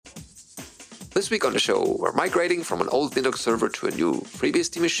This week on the show, we're migrating from an old Linux server to a new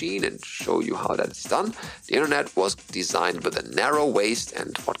FreeBSD machine and show you how that is done. The internet was designed with a narrow waist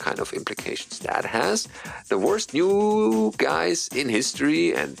and what kind of implications that has. The worst new guys in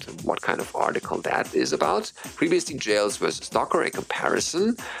history and what kind of article that is about. FreeBSD jails versus Docker, a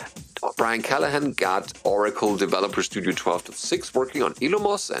comparison. Brian Callahan got Oracle Developer Studio 12.6 working on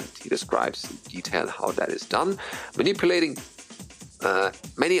Illumos, and he describes in detail how that is done. Manipulating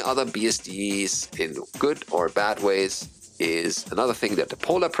many other BSDs in good or bad ways is another thing that the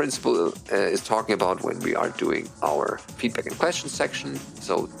Polar Principle is talking about when we are doing our feedback and questions section.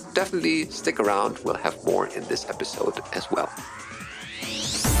 So definitely stick around. We'll have more in this episode as well.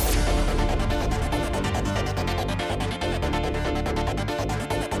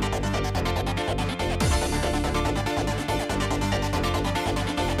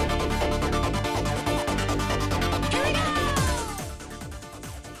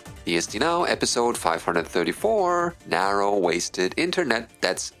 BSD Now, episode 534, Narrow-Waisted Internet.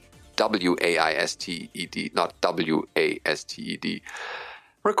 That's WAISTED, not WASTED.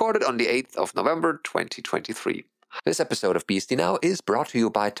 Recorded on the 8th of November, 2023. This episode of BSD Now is brought to you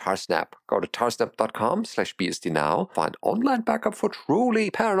by Tarsnap. Go to tarsnap.com/BSDNow, find online backup for truly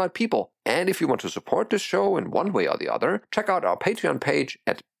paranoid people. And if you want to support this show in one way or the other, check out our Patreon page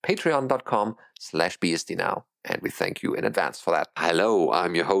at patreon.com/BSDNow. And we thank you in advance for that. Hello,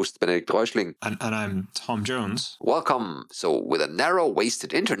 I'm your host, Benedikt Reuschling. And I'm Tom Jones. Welcome. So with a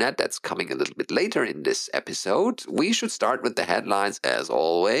narrow-waisted internet that's coming a little bit later in this episode, we should start with the headlines as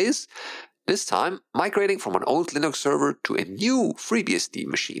always. This time, migrating from an old Linux server to a new FreeBSD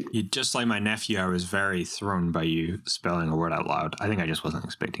machine. Just like my nephew, I was very thrown by you spelling a word out loud. I think I just wasn't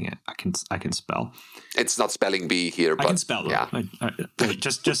expecting it. I can spell. It's not spelling bee here, but I can spell. Yeah.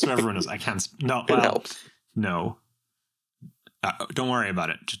 Just so everyone knows, I can't. No, it helps. No. Don't worry about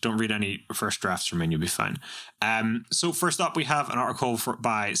it. Just don't read any first drafts from me and you'll be fine. So first up, we have an article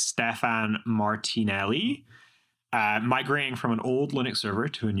by Stefan Martinelli, migrating from an old Linux server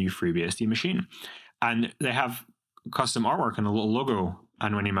to a new FreeBSD machine. And they have custom artwork and a little logo.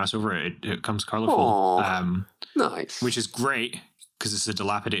 And when you mouse over it, it comes colorful. Nice. Which is great because it's a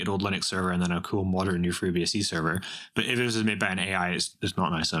dilapidated old Linux server and then a cool modern new FreeBSD server. But if it was made by an AI, it's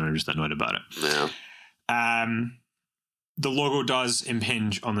not nice and I'm just annoyed about it. Yeah. The logo does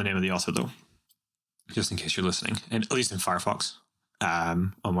impinge on the name of the author, though, just in case you're listening, and at least in Firefox,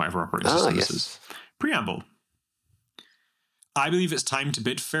 on whatever operating system this is. Preamble. I believe it's time to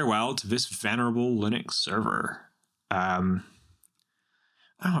bid farewell to this venerable Linux server. I'm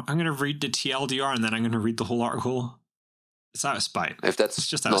going to read the TLDR and then I'm going to read the whole article. It's out of spite. If that's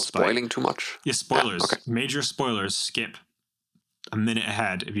just not spoiling too much. Yeah, spoilers. Yeah, okay. Major spoilers. Skip a minute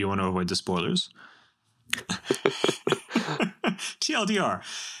ahead if you want to avoid the spoilers. TLDR.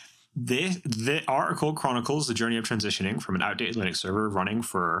 The article chronicles the journey of transitioning from an outdated Linux server running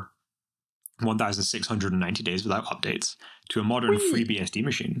for 1,690 days without updates to a modern FreeBSD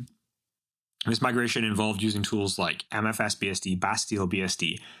machine. This migration involved using tools like MFS-BSD, Bastille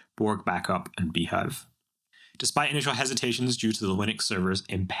BSD, Borg Backup, and Beehive. Despite initial hesitations due to the Linux server's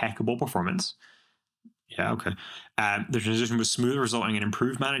impeccable performance, the transition was smooth, resulting in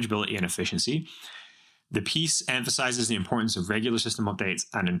improved manageability and efficiency. The piece emphasizes the importance of regular system updates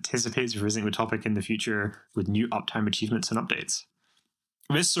and anticipates revisiting the topic in the future with new uptime achievements and updates.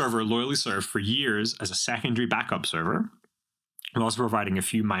 This server loyally served for years as a secondary backup server, while also providing a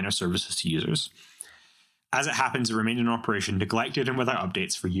few minor services to users. As it happens, it remained in operation, neglected and without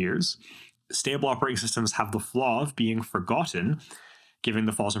updates for years. Stable operating systems have the flaw of being forgotten, giving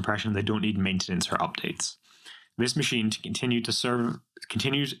the false impression they don't need maintenance or updates. This machine continued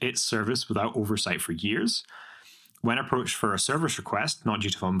its service without oversight for years. When approached for a service request, not due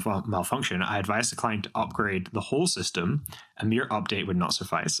to malfunction, I advised the client to upgrade the whole system. A mere update would not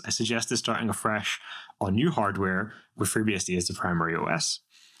suffice. I suggested starting afresh on new hardware with FreeBSD as the primary OS.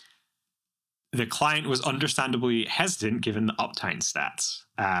 The client was understandably hesitant given the uptime stats.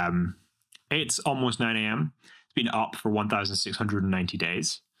 It's almost 9 a.m. It's been up for 1,690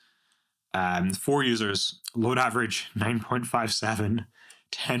 days. 4 users, load average 9.57,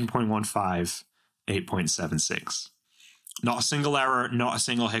 10.15, 8.76. Not a single error, not a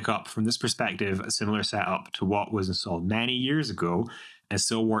single hiccup. From this perspective, a similar setup to what was installed many years ago and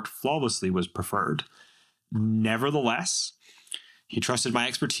still worked flawlessly was preferred. Nevertheless, he trusted my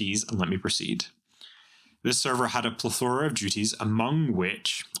expertise and let me proceed. This server had a plethora of duties, among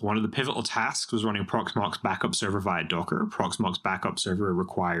which one of the pivotal tasks was running Proxmox backup server via Docker. Proxmox backup server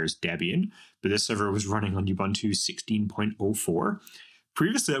requires Debian, but this server was running on Ubuntu 16.04,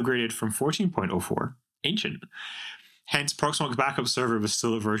 previously upgraded from 14.04, ancient. Hence, Proxmox backup server was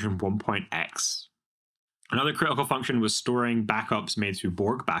still at version 1.x. Another critical function was storing backups made through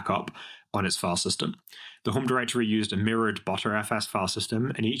Borg backup on its file system. The home directory used a mirrored Btrfs file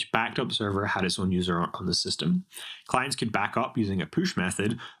system, and each backed up server had its own user on the system. Clients could back up using a push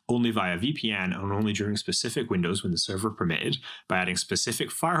method only via VPN and only during specific windows when the server permitted, by adding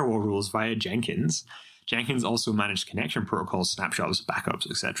specific firewall rules via Jenkins. Jenkins also managed connection protocols, snapshots, backups,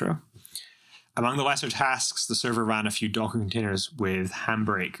 etc. Among the lesser tasks, the server ran a few Docker containers with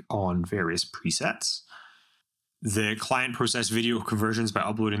Handbrake on various presets. The client processed video conversions by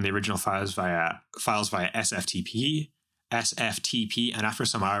uploading the original files via SFTP, and after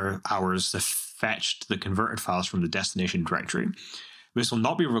some hours, they fetched the converted files from the destination directory. This will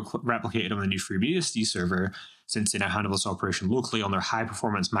not be replicated on the new FreeBSD server, since they now handle this operation locally on their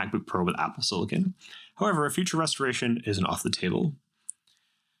high-performance MacBook Pro with Apple Silicon. However, a future restoration isn't off the table.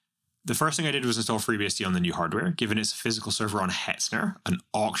 The first thing I did was install FreeBSD on the new hardware. Given it's a physical server on Hetzner, an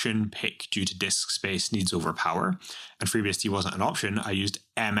auction pick due to disk space needs over power, and FreeBSD wasn't an option, I used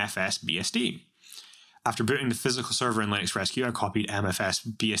MFS BSD. After booting the physical server in Linux Rescue, I copied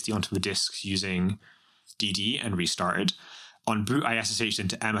MFS BSD onto the disks using DD and restarted. On boot, I SSH'd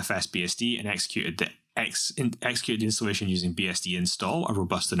into MFS BSD and executed the installation using BSD install, a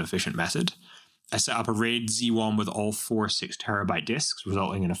robust and efficient method. I set up a RAID Z1 with all 4 6TB disks,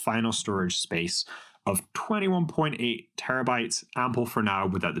 resulting in a final storage space of 21.8 terabytes, ample for now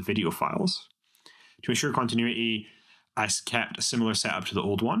without the video files. To ensure continuity, I kept a similar setup to the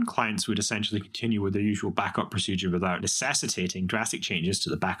old one. Clients would essentially continue with their usual backup procedure without necessitating drastic changes to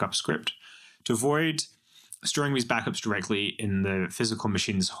the backup script. To avoid storing these backups directly in the physical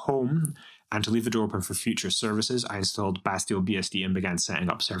machine's home and to leave the door open for future services, I installed Bastille BSD and began setting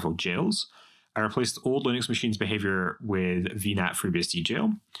up several jails. I replaced the old Linux machine's behavior with VNAT FreeBSD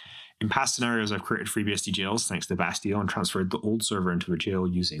jail. In past scenarios, I've created FreeBSD jails thanks to Bastille and transferred the old server into a jail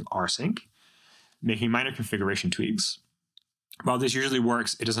using rsync, making minor configuration tweaks. While this usually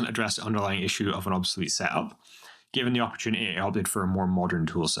works, it doesn't address the underlying issue of an obsolete setup. Given the opportunity, I opted for a more modern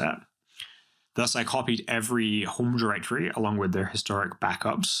toolset. Thus, I copied every home directory along with their historic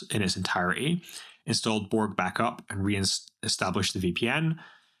backups in its entirety, installed Borg backup, and re-established the VPN.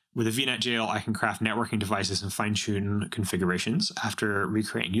 With a VNet jail, I can craft networking devices and fine-tune configurations. After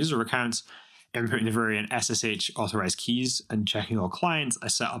recreating user accounts, inputting the variant SSH authorized keys, and checking all clients, I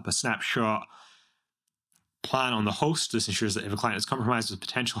set up a snapshot plan on the host. This ensures that if a client is compromised with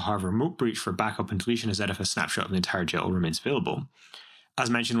potential hardware remote breach for backup and deletion, a ZFS snapshot of the entire jail remains available. As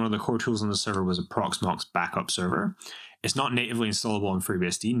mentioned, one of the core tools on the server was a Proxmox backup server. It's not natively installable on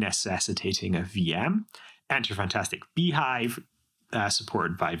FreeBSD, necessitating a VM. Enter Fantastic Beehive,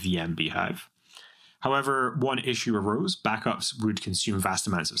 supported by VM Beehive. However, one issue arose. Backups would consume vast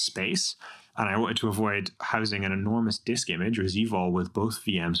amounts of space, and I wanted to avoid housing an enormous disk image or ZVol with both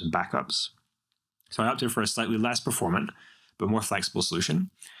VMs and backups. So I opted for a slightly less performant, but more flexible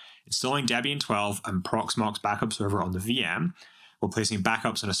solution. Installing Debian 12 and Proxmox backup server on the VM, while placing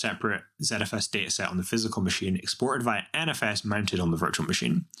backups on a separate ZFS dataset on the physical machine, exported via NFS mounted on the virtual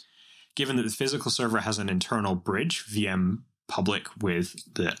machine. Given that the physical server has an internal bridge, VM public with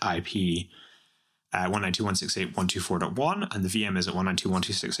the IP 192.168.124.1, and the VM is at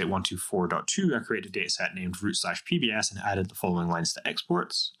 192.168.124.2, I created a dataset named root/PBS and added the following lines to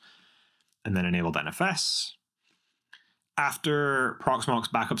exports, and then enabled NFS. After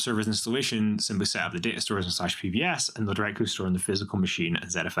Proxmox backup server's installation, simply set up the data stores in /PBS and the directory store in the physical machine and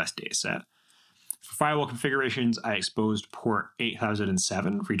ZFS dataset. For firewall configurations, I exposed port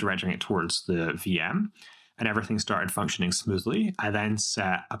 8007, redirecting it towards the VM, and everything started functioning smoothly. I then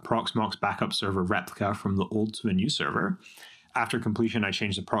set a Proxmox backup server replica from the old to a new server. After completion, I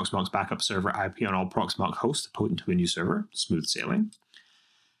changed the Proxmox backup server IP on all Proxmox hosts to put into a new server, smooth sailing.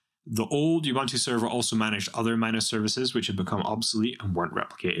 The old Ubuntu server also managed other minor services which had become obsolete and weren't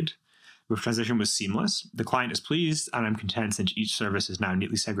replicated. The transition was seamless. The client is pleased, and I'm content since each service is now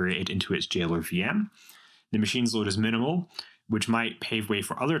neatly segregated into its jail or VM. The machine's load is minimal, which might pave way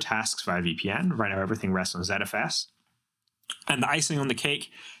for other tasks via VPN. Right now, everything rests on ZFS. And the icing on the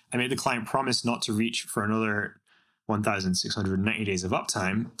cake, I made the client promise not to reach for another 1,690 days of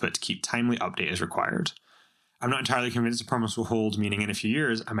uptime, but to keep timely update as required. I'm not entirely convinced the promise will hold, meaning in a few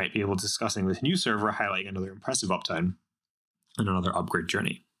years, I might be able to discussing this new server, highlighting another impressive uptime and another upgrade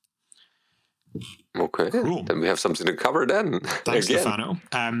journey. Okay, cool. Then we have something to cover then. Thanks, Stefano.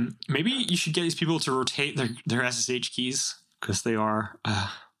 Maybe you should get these people to rotate their SSH keys, because they are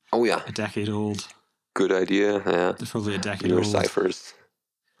a decade old. Good idea, yeah. They're probably a decade old. Ciphers.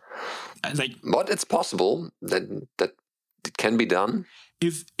 But it's possible that it can be done.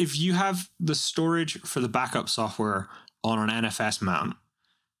 If you have the storage for the backup software on an NFS mount,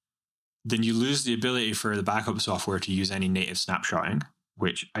 then you lose the ability for the backup software to use any native snapshotting,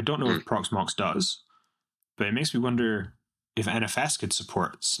 which I don't know if Proxmox does, but it makes me wonder if NFS could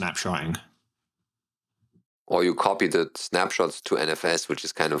support snapshotting. Or you copy the snapshots to NFS, which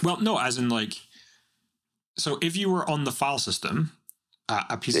is kind of... Well, no, as in like... So if you were on the file system,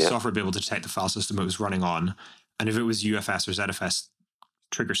 a piece of software would be able to detect the file system it was running on, and if it was UFS or ZFS,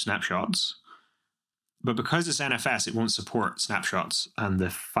 trigger snapshots. But because it's NFS, it won't support snapshots, and the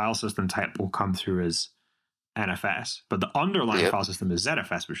file system type will come through as NFS. But the underlying file system is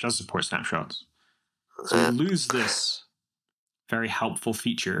ZFS, which does support snapshots. So you lose this very helpful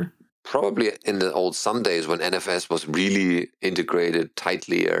feature. Probably in the old Sun days when NFS was really integrated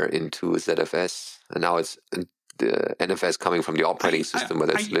tightly into ZFS, and now it's the NFS coming from the operating system,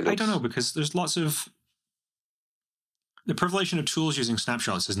 whether it's Linux. I don't know, because there's lots of... The proliferation of tools using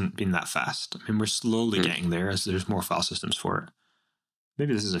snapshots hasn't been that fast. I mean, we're slowly getting there as there's more file systems for it.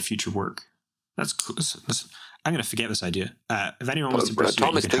 Maybe this is a future work. That's cool. I'm going to forget this idea. If anyone wants to pursue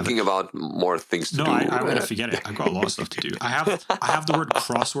Tom is thinking about more things to do. No, I'm going to forget it. I've got a lot of stuff to do. I have the word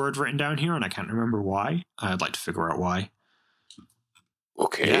crossword written down here, and I can't remember why. I'd like to figure out why.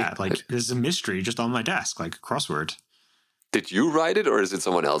 Okay. Yeah, like there's a mystery just on my desk, like a crossword. Did you write it, or is it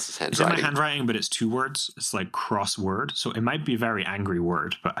someone else's handwriting? It's in my handwriting, but it's 2 words. It's like crossword. So it might be a very angry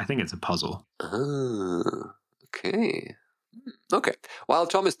word, but I think it's a puzzle. Okay. Okay. While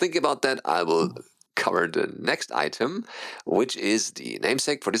Tom is thinking about that, I will cover the next item, which is the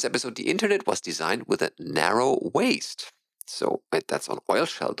namesake for this episode. The internet was designed with a narrow waist. So that's on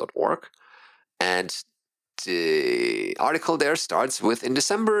oilshell.org. And the article there starts with, in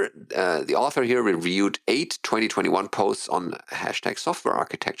December, the author here reviewed 8 2021 posts on hashtag software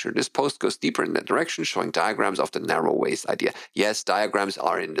architecture. This post goes deeper in that direction, showing diagrams of the narrow waist idea. Yes, diagrams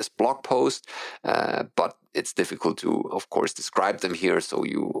are in this blog post, but it's difficult to, of course, describe them here. So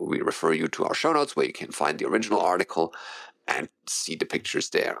we refer you to our show notes where you can find the original article and see the pictures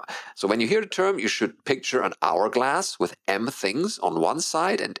there. So when you hear the term, you should picture an hourglass with M things on one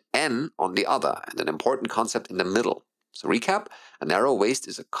side and N on the other, and an important concept in the middle. So recap, a narrow waist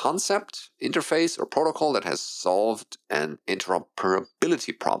is a concept, interface, or protocol that has solved an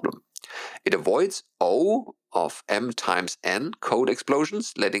interoperability problem. It avoids O of M times N code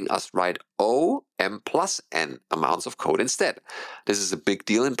explosions, letting us write O M plus N amounts of code instead. This is a big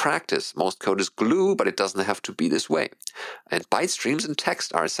deal in practice. Most code is glue, but it doesn't have to be this way. And byte streams and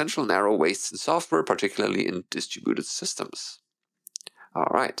text are essential narrow wastes in software, particularly in distributed systems. All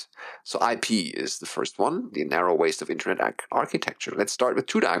right, so IP is the first one, the narrow waist of internet architecture. Let's start with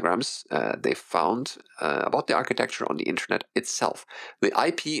 2 diagrams they found about the architecture on the internet itself. The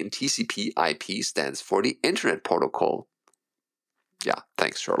IP in TCP IP stands for the Internet Protocol. Yeah,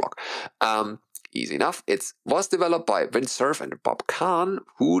 thanks, Sherlock. Easy enough. It was developed by Vint Cerf and Bob Kahn,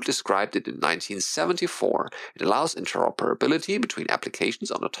 who described it in 1974. It allows interoperability between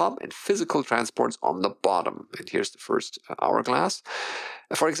applications on the top and physical transports on the bottom. And here's the first hourglass.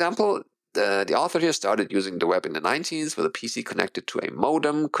 For example, the author here started using the web in the 90s with a PC connected to a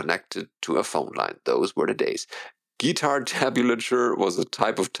modem connected to a phone line. Those were the days. Guitar tabulature was a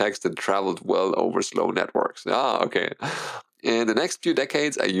type of text that traveled well over slow networks. Okay. In the next few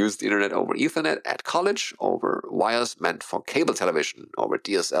decades, I used the internet over Ethernet at college, over wires meant for cable television, over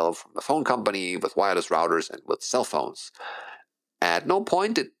DSL from the phone company, with wireless routers, and with cell phones. At no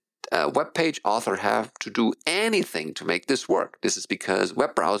point did a web page author have to do anything to make this work. This is because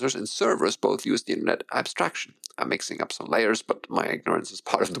web browsers and servers both use the internet abstraction. I'm mixing up some layers, but my ignorance is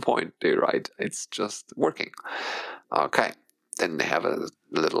part of the point. They're right. It's just working. Okay. Then they have a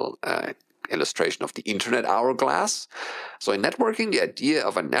little illustration of the internet hourglass. So in networking, the idea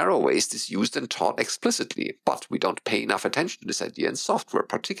of a narrow waist is used and taught explicitly, but we don't pay enough attention to this idea in software,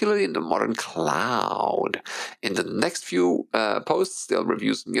 particularly in the modern cloud. In the next few posts, they'll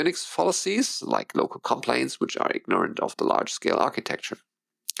review some Unix policies, like local complaints, which are ignorant of the large-scale architecture.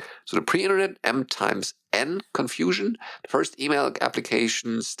 So the pre-internet M times N confusion, the first email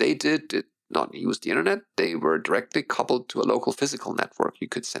applications they did not use the internet. They were directly coupled to a local physical network. You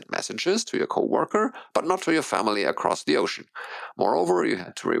could send messages to your coworker, but not to your family across the ocean. Moreover, you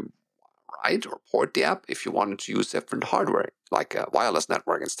had to rewrite or port the app if you wanted to use different hardware, like a wireless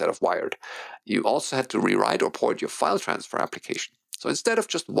network instead of wired. You also had to rewrite or port your file transfer application. So instead of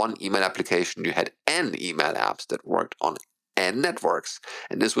just one email application, you had N email apps that worked on N networks.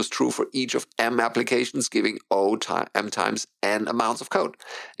 And this was true for each of M applications, giving M times N amounts of code.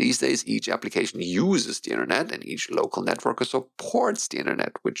 These days, each application uses the internet, and each local network supports the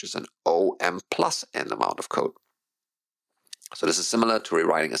internet, which is an OM plus N amount of code. So this is similar to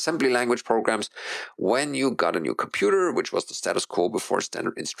rewriting assembly language programs when you got a new computer, which was the status quo before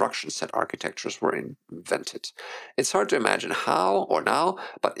standard instruction set architectures were invented. It's hard to imagine how or now,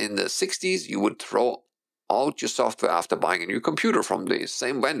 but in the 60s you would throw out your software after buying a new computer from the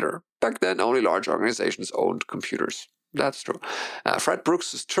same vendor. Back then only large organizations owned computers. That's true. Fred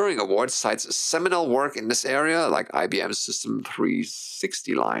Brooks' Turing Award cites a seminal work in this area, like IBM's System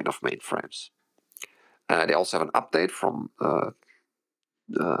 360 line of mainframes. They also have an update from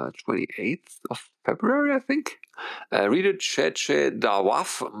 28th of February, I think. Reader Cheche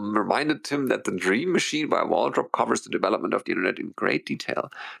Dawaf reminded him that the Dream Machine by Waldrop covers the development of the internet in great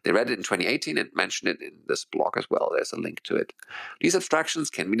detail. They read it in 2018 and mentioned it in this blog as well. There's a link to it. These abstractions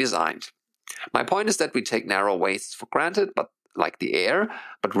can be designed. My point is that we take narrow wastes for granted, but like the air,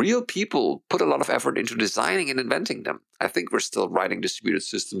 but real people put a lot of effort into designing and inventing them. I think we're still writing distributed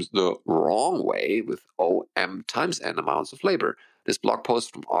systems the wrong way with OM times N amounts of labor. This blog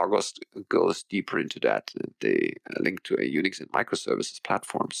post from August goes deeper into that. They link to a Unix and microservices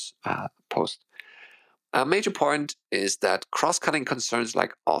platforms post. A major point is that cross-cutting concerns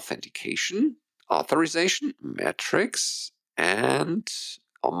like authentication, authorization, metrics, and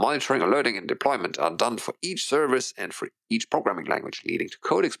monitoring, alerting, and deployment are done for each service and for each programming language, leading to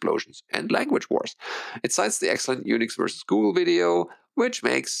code explosions and language wars. It cites the excellent Unix versus Google video, which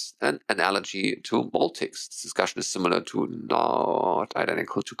makes an analogy to Multics. This discussion is similar to, not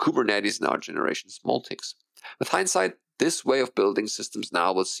identical to Kubernetes in our generation's Multics. With hindsight, this way of building systems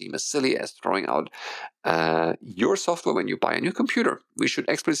now will seem as silly as throwing out your software when you buy a new computer. We should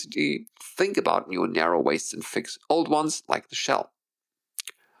explicitly think about new narrow wastes and fix old ones like the shell.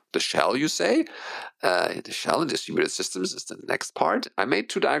 The shell, you say? The shell in distributed systems is the next part. I made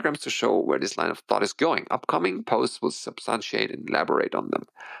 2 diagrams to show where this line of thought is going. Upcoming posts will substantiate and elaborate on them.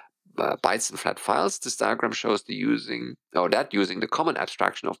 Bytes and flat files. This diagram shows using the common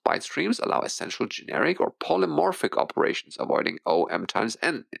abstraction of byte streams allow essential generic or polymorphic operations, avoiding OM times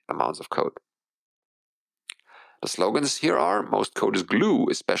N amounts of code. The slogans here are, most code is glue,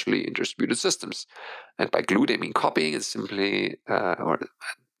 especially in distributed systems. And by glue, they mean copying and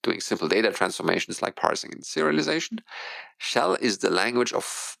doing simple data transformations like parsing and serialization. Shell is the language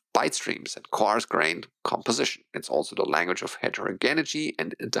of byte streams and coarse-grained composition. It's also the language of heterogeneity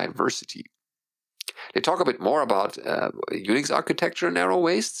and diversity. They talk a bit more about Unix architecture and narrow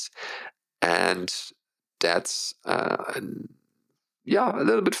wastes, and that's a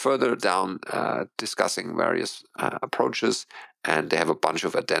little bit further down discussing various approaches, and they have a bunch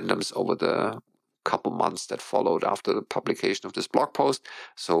of addendums over the couple months that followed after the publication of this blog post.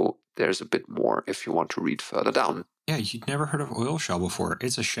 So there's a bit more if you want to read further down. Yeah, you'd never heard of oil shell before.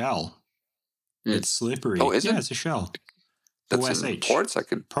 It's a shell. It's slippery. Oh, is it? Yeah, it's a shell. That's OSH. in ports. I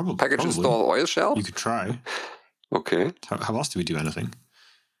could package probably install oil shell. You could try. Okay. How else do we do anything?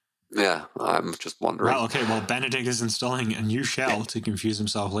 Yeah, I'm just wondering. Well, okay. Well, Benedict is installing a new shell to confuse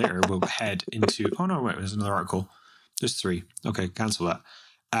himself later. We'll head into. Oh no, wait. There's another article. There's 3. Okay, cancel that.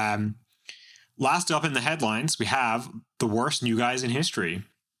 Last up in the headlines, we have the worst new guys in history.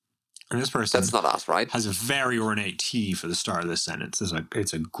 And this person, that's not us, right? Has a very ornate T for the start of this sentence.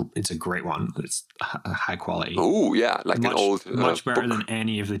 It's a great one. It's high quality. Oh yeah, like an old much better book. than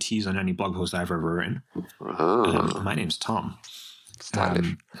any of the T's on any blog post I've ever written. My name's Tom.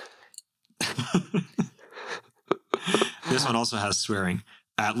 Stylish. This one also has swearing.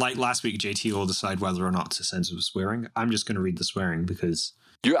 Like last week, JT will decide whether or not to censor swearing. I'm just going to read the swearing because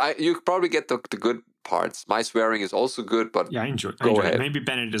you probably get the good parts. My swearing is also good, but yeah, I enjoy ahead. It. Maybe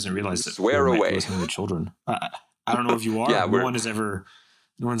Bennett doesn't realize that swear away. Listening to children. I don't know if you are. Yeah, no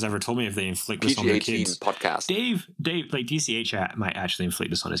one's ever told me if they inflict this on their kids. Podcast. Dave, like DCH might actually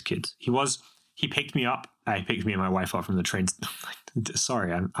inflict this on his kids. He picked me up. He picked me and my wife up from the train.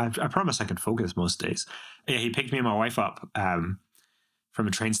 Sorry, I promise I could focus most days. Yeah, he picked me and my wife up from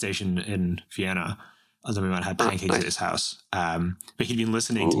a train station in Vienna. And then we went and had pancakes at his house. But he'd been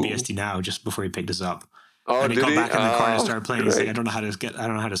listening to BSD Now just before he picked us up. Oh, and he got back in the car and started playing. He's like, I don't know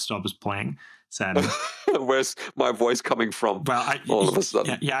how to stop us playing. So, where's my voice coming from? Well, all of a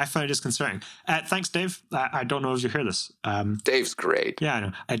sudden. Yeah, I find it disconcerting. Thanks, Dave. I don't know if you hear this. Dave's great.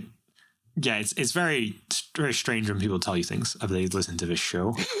 Yeah, I know. It's very, very strange when people tell you things if they listen to this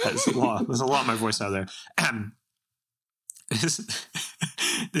show. There's a lot of my voice out there.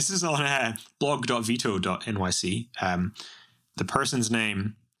 This is on blog.vito.nyc. The person's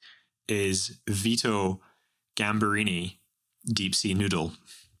name is Vito Gambarini, Deep Sea Noodle.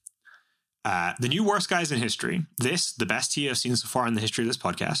 The new worst guys in history. The best tea I've seen so far in the history of this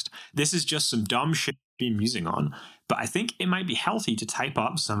podcast. This is just some dumb shit to be musing on, but I think it might be healthy to type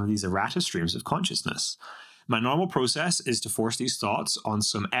up some of these errata streams of consciousness. My normal process is to force these thoughts on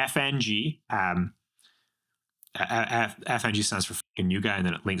some FNG. FNG stands for fucking new guy, and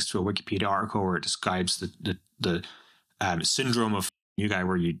then it links to a Wikipedia article where it describes the syndrome of new guy,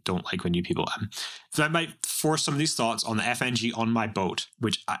 where you don't like when new people. So I might force some of these thoughts on the FNG on my boat,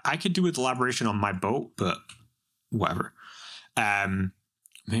 which I could do with elaboration on my boat, but whatever.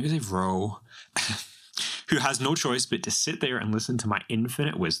 Maybe they row. Who has no choice but to sit there and listen to my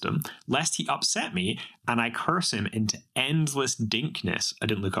infinite wisdom, lest he upset me and I curse him into endless dinkness. I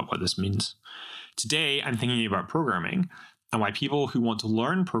didn't look up what this means. Today, I'm thinking about programming and why people who want to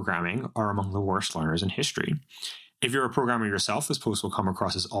learn programming are among the worst learners in history. If you're a programmer yourself, this post will come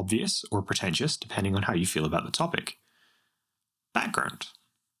across as obvious or pretentious, depending on how you feel about the topic. Background.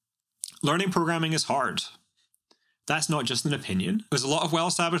 Learning programming is hard. That's not just an opinion. There's a lot of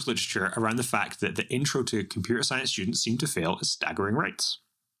well-established literature around the fact that the intro to computer science students seem to fail at staggering rates.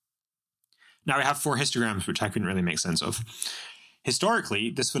 Now we have 4 histograms, which I couldn't really make sense of.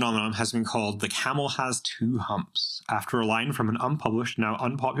 Historically, this phenomenon has been called the camel has 2 humps, after a line from an unpublished, now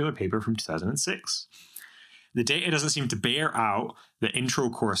unpopular paper from 2006. The data doesn't seem to bear out that intro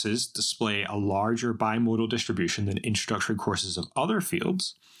courses display a larger bimodal distribution than introductory courses of other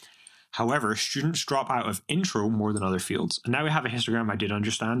fields. However, students drop out of intro more than other fields. And now we have a histogram I did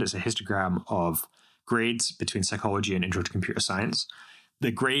understand. It's a histogram of grades between psychology and intro to computer science.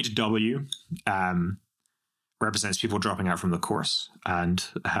 The grade W represents people dropping out from the course. And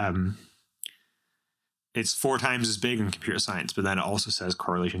it's 4 times as big in computer science, but then it also says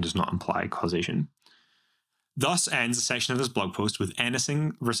correlation does not imply causation. Thus ends a section of this blog post with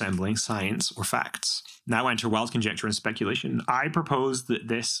anything resembling science or facts. Now enter wild conjecture and speculation. I propose that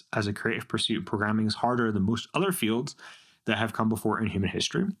this, as a creative pursuit, programming is harder than most other fields that have come before in human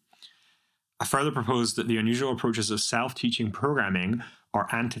history. I further propose that the unusual approaches of self-teaching programming are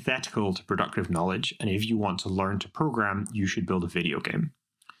antithetical to productive knowledge, and if you want to learn to program, you should build a video game.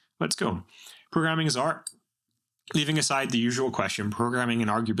 Let's go. Programming is art. Leaving aside the usual question, programming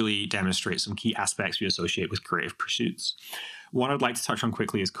inarguably demonstrates some key aspects we associate with creative pursuits. One I'd like to touch on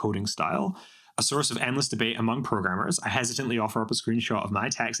quickly is coding style. A source of endless debate among programmers, I hesitantly offer up a screenshot of my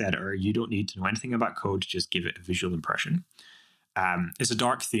text editor. You don't need to know anything about code, just give it a visual impression. It's a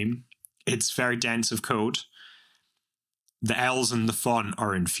dark theme. It's very dense of code. The L's and the font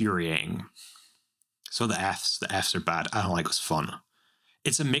are infuriating. So the F's are bad. I don't like this font.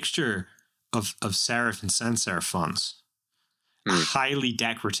 It's a mixture of serif and sans serif fonts. A highly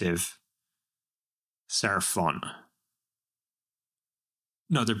decorative serif font.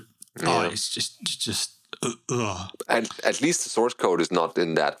 No, they're... Oh, it's just And at least the source code is not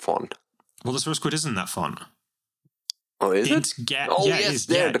in that font. Well, the source code is in that font. Oh, is it? Yes,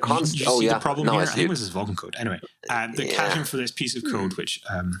 there, yeah. the constant. You see the problem here? I think it this is Vulkan code. Anyway, the caption for this piece of code, which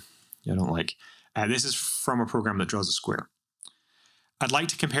I don't like, this is from a program that draws a square. I'd like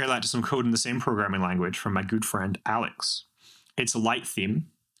to compare that to some code in the same programming language from my good friend Alex. It's a light theme.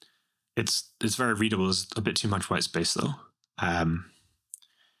 It's very readable. There's a bit too much white space though.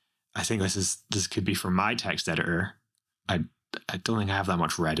 I think this could be from my text editor. I don't think I have that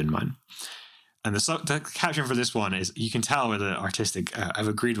much red in mine. And the caption for this one is, you can tell with the artistic, I've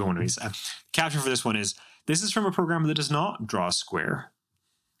agreed with one of these. Caption for this one is, this is from a program that does not draw a square,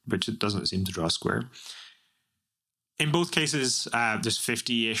 which it doesn't seem to draw a square. In both cases, there's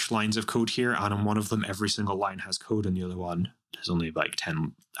 50-ish lines of code here, and on one of them, every single line has code, and the other one, there's only like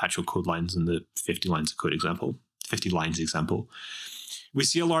 10 actual code lines in the 50 lines example. We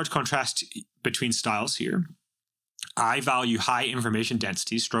see a large contrast between styles here. I value high information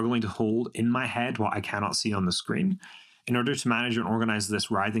densities, struggling to hold in my head what I cannot see on the screen. In order to manage and organize this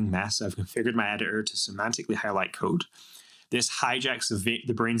writhing mess, I've configured my editor to semantically highlight code. This hijacks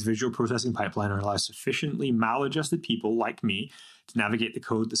the brain's visual processing pipeline and allows sufficiently maladjusted people like me to navigate the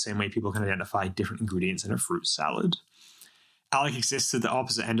code the same way people can identify different ingredients in a fruit salad. Alec exists at the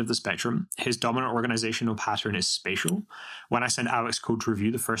opposite end of the spectrum. His dominant organizational pattern is spatial. When I send Alec's code to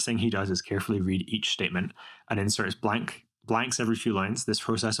review, the first thing he does is carefully read each statement and inserts blanks every few lines. This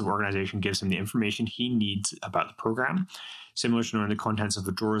process of organization gives him the information he needs about the program, similar to knowing the contents of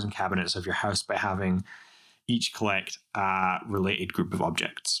the drawers and cabinets of your house by having each collect a related group of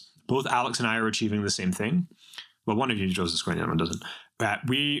objects. Both Alex and I are achieving the same thing. Well, one of you draws the square, the other one doesn't.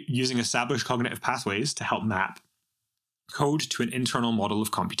 We're using established cognitive pathways to help map code to an internal model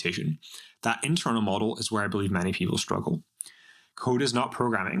of computation. That internal model is where I believe many people struggle. Code is not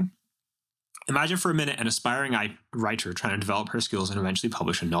programming. Imagine for a minute an aspiring writer trying to develop her skills and eventually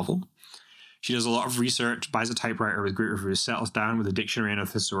publish a novel. She does a lot of research, buys a typewriter with great reviews, settles down with a dictionary and a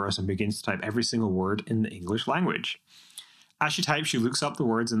thesaurus, and begins to type every single word in the English language. As she types, she looks up the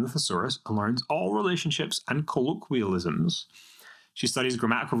words in the thesaurus and learns all relationships and colloquialisms. She studies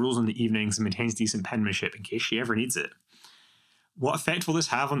grammatical rules in the evenings and maintains decent penmanship in case she ever needs it. What effect will this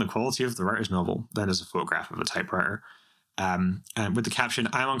have on the quality of the writer's novel? Then there's a photograph of a typewriter. And with the caption,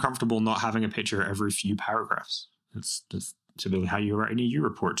 I'm uncomfortable not having a picture every few paragraphs. That's typically how you write an EU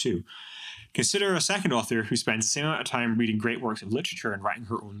report too. Consider a second author who spends the same amount of time reading great works of literature and writing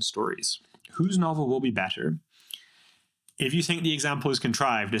her own stories. Whose novel will be better? If you think the example is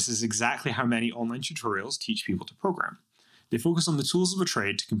contrived, this is exactly how many online tutorials teach people to program. They focus on the tools of a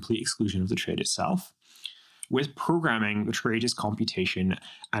trade to complete exclusion of the trade itself. With programming, the trade is computation,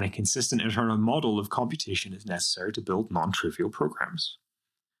 and a consistent internal model of computation is necessary to build non-trivial programs.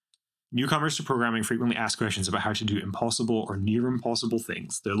 Newcomers to programming frequently ask questions about how to do impossible or near impossible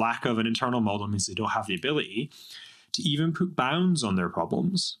things. Their lack of an internal model means they don't have the ability to even put bounds on their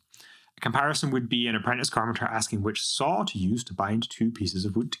problems. A comparison would be an apprentice carpenter asking which saw to use to bind two pieces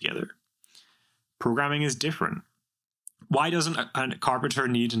of wood together. Programming is different. Why doesn't a carpenter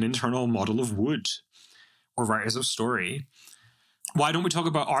need an internal model of wood? Or writers of story? Why don't we talk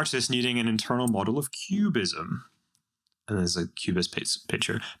about artists needing an internal model of cubism? And there's a cubist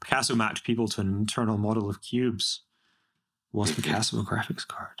picture. Picasso mapped people to an internal model of cubes. Was Picasso a graphics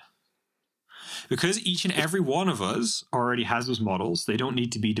card? Because each and every one of us already has those models, they don't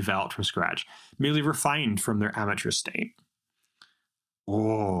need to be developed from scratch, merely refined from their amateur state.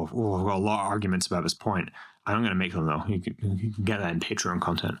 I've got a lot of arguments about this point. I'm going to make them, though. You can get that in Patreon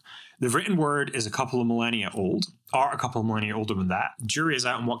content. The written word is a couple of millennia old, or a couple of millennia older than that. Jury is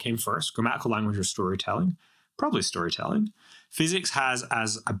out on what came first, grammatical language or storytelling. Probably storytelling. Physics has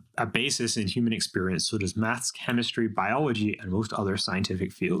as a basis in human experience, so does maths, chemistry, biology, and most other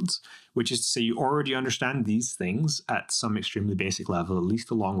scientific fields, which is to say you already understand these things at some extremely basic level, at least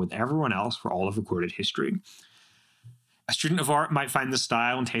along with everyone else for all of recorded history. A student of art might find the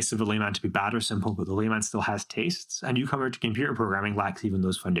style and taste of the layman to be bad or simple, but the layman still has tastes. A newcomer to computer programming lacks even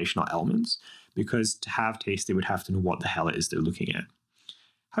those foundational elements, because to have taste, they would have to know what the hell it is they're looking at.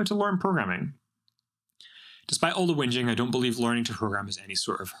 How to learn programming. Despite all the whinging, I don't believe learning to program is any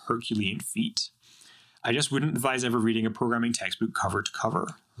sort of Herculean feat. I just wouldn't advise ever reading a programming textbook cover to cover.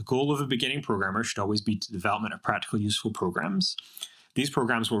 The goal of a beginning programmer should always be the development of practical, useful programs. These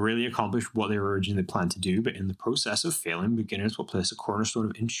programs will really accomplish what they were originally planned to do, but in the process of failing, beginners will place a cornerstone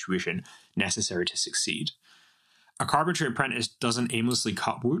of intuition necessary to succeed. A carpenter apprentice doesn't aimlessly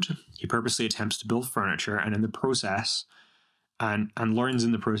cut wood. He purposely attempts to build furniture and in the process and learns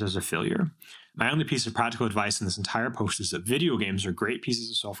in the process of failure. My only piece of practical advice in this entire post is that video games are great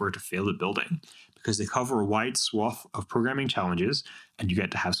pieces of software to fail at building because they cover a wide swath of programming challenges and you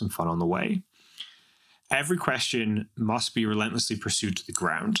get to have some fun on the way. Every question must be relentlessly pursued to the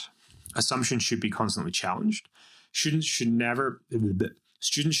ground. Assumptions should be constantly challenged. Students should never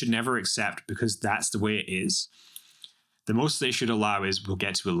accept because that's the way it is. The most they should allow is we'll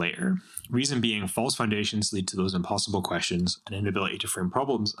get to it later. Reason being, false foundations lead to those impossible questions and inability to frame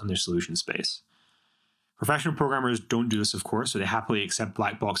problems and their solution space. Professional programmers don't do this, of course, so they happily accept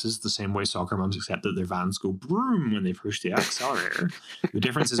black boxes the same way soccer moms accept that their vans go broom when they push the accelerator. The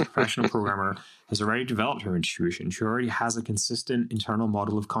difference is a professional programmer has already developed her intuition. She already has a consistent internal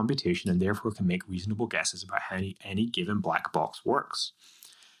model of computation and therefore can make reasonable guesses about how any given black box works.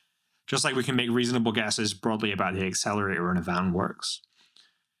 Just like we can make reasonable guesses broadly about the accelerator in a van works.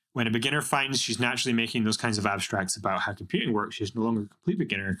 When a beginner finds she's naturally making those kinds of abstracts about how computing works, she's no longer a complete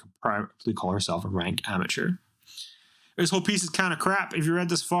beginner and can probably call herself a rank amateur. This whole piece is kind of crap. If you read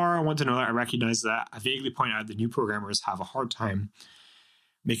this far, I want to know that I recognize that. I vaguely point out that new programmers have a hard time,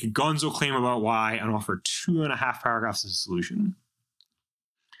 make a gonzo claim about why, and offer 2.5 paragraphs as a solution.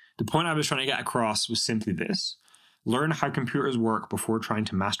 The point I was trying to get across was simply this. Learn how computers work before trying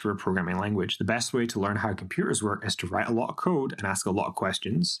to master a programming language. The best way to learn how computers work is to write a lot of code and ask a lot of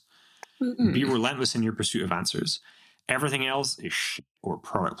questions. Be relentless in your pursuit of answers. Everything else is shit or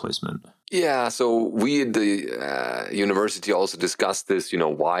product placement. Yeah, so we at the university also discussed this,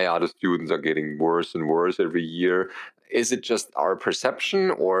 why are the students are getting worse and worse every year? Is it just our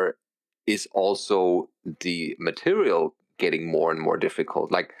perception or is also the material getting more and more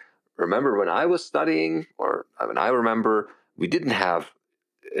difficult? Like, remember when I was studying, I remember we didn't have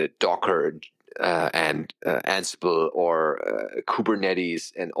Docker and Ansible or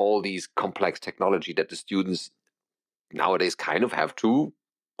Kubernetes and all these complex technology that the students nowadays kind of have to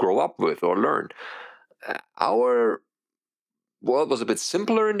grow up with or learn. Our world was a bit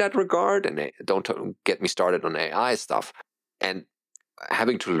simpler in that regard, and don't get me started on AI stuff. And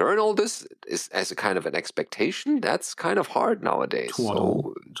having to learn all this is as a kind of an expectation, that's kind of hard nowadays.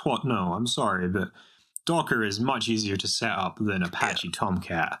 No, I'm sorry, but Docker is much easier to set up than Apache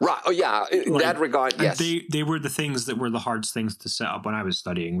Tomcat. Right. Oh, yeah. In that regard, yes. They were the things that were the hardest things to set up when I was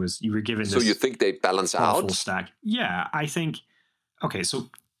studying. Was you were given this. So you think they balance out? Full stack. Yeah, I think. Okay, so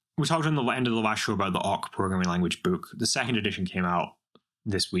we talked in the end of the last show about the awk programming language book. The second edition came out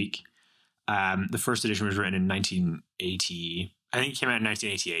this week. The first edition was written in 1980. I think it came out in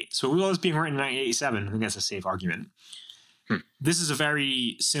 1988. So it was being written in 1987. I think that's a safe argument. This is a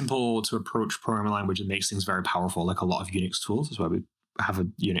very simple to approach programming language that makes things very powerful, like a lot of Unix tools. That's why we have a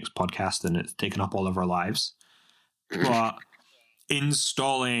Unix podcast and it's taken up all of our lives. But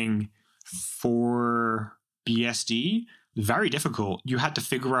installing for BSD, very difficult. You had to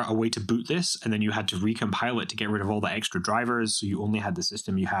figure out a way to boot this, and then you had to recompile it to get rid of all the extra drivers, so you only had the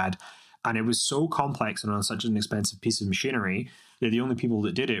system you had. And it was so complex and on such an expensive piece of machinery that the only people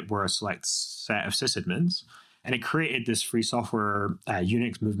that did it were a select set of sysadmins. And it created this free software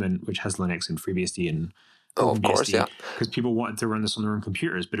Unix movement, which has Linux and FreeBSD and of course, yeah. Because people wanted to run this on their own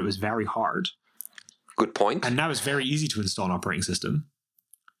computers, but it was very hard. Good point. And now it's very easy to install an operating system.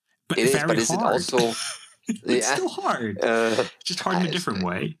 But it is, but is it also... It's still hard. Just hard in a different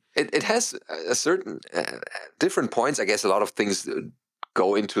way. It has a certain different points. I guess a lot of things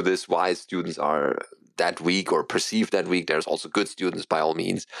go into this, why students are that weak or perceived that weak. There's also good students by all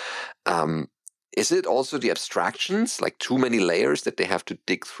means. Is it also the abstractions, like too many layers that they have to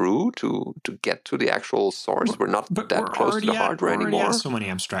dig through to get to the actual source? We're not that close to the hardware anymore. Have so many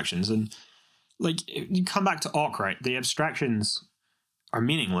abstractions. And like, you come back to awk, right? The abstractions are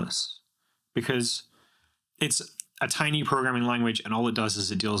meaningless because it's a tiny programming language, and all it does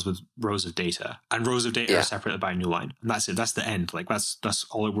is it deals with rows of data, and rows of data are separated by a new line, and that's it. That's the end. Like that's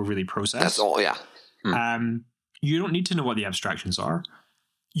all it will really process. That's all. Yeah. You don't need to know what the abstractions are.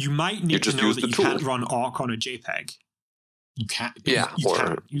 You might need to know that you can't run awk on a JPEG. You can't. Yeah.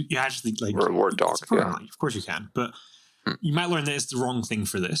 You actually like or a Word doc. Yeah. Of course you can, but you might learn that it's the wrong thing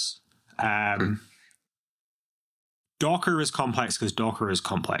for this. Docker is complex because Docker is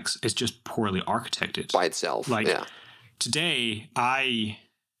complex. It's just poorly architected by itself. Today, I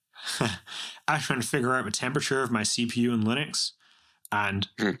was trying to figure out the temperature of my CPU in Linux, and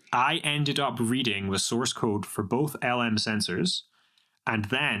I ended up reading the source code for both LM sensors and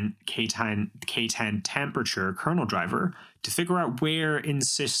then K10 temperature kernel driver to figure out where in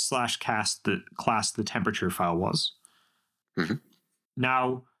sys/cast the class the temperature file was.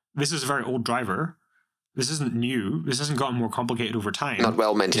 Now, this is a very old driver. This isn't new. This hasn't gotten more complicated over time. Not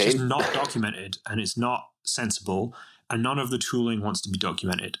well maintained. It's just not documented, and it's not sensible, and none of the tooling wants to be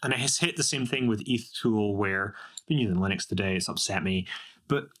documented. And it has hit the same thing with ethtool, where I've been using Linux today. It's upset me.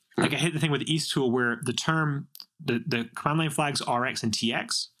 But like I hit the thing with ethtool where the term, the command line flags RX and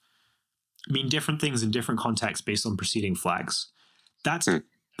TX mean different things in different contexts based on preceding flags. That's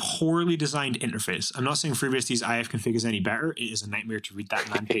poorly designed interface. I'm not saying FreeBSD's ifconfig is any better. It is a nightmare to read that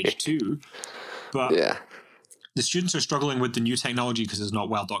man page too. But the students are struggling with the new technology because it's not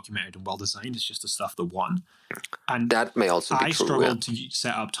well documented and well designed. It's just the stuff that won. And that may also be true. I struggled to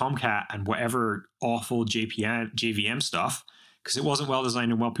set up Tomcat and whatever awful JVM stuff because it wasn't well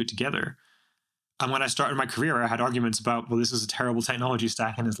designed and well put together. And when I started my career, I had arguments about, well, this is a terrible technology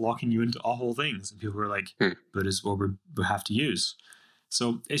stack and it's locking you into awful things. And people were like, but it's what we have to use.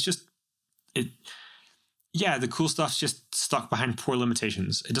 So it's just... the cool stuff's just stuck behind poor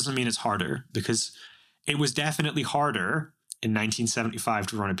limitations. It doesn't mean it's harder, because it was definitely harder in 1975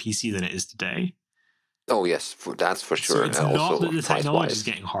 to run a PC than it is today. Oh, yes, that's for sure. So it's not that the technology is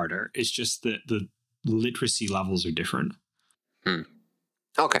getting harder. It's just that the literacy levels are different.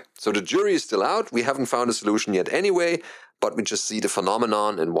 Okay, so the jury is still out. We haven't found a solution yet anyway, but we just see the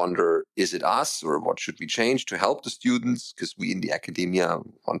phenomenon and wonder, is it us, or what should we change to help the students? Because we in the academia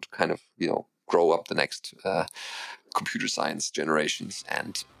want to kind of, grow up the next computer science generations.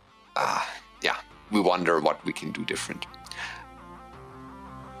 And we wonder what we can do different.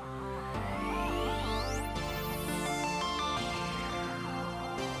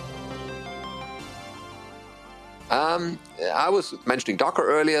 I was mentioning Docker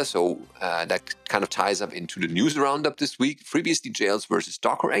earlier, so that kind of ties up into the news roundup this week. FreeBSD jails versus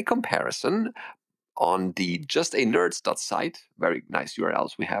Docker, a comparison on the justanerds site. Very nice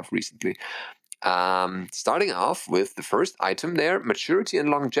URLs we have recently. Starting off with the first item there, maturity and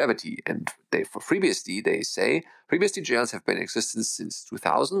longevity. And for FreeBSD, they say FreeBSD jails have been in existence since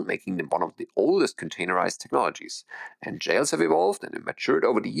 2000, making them one of the oldest containerized technologies. And jails have evolved and matured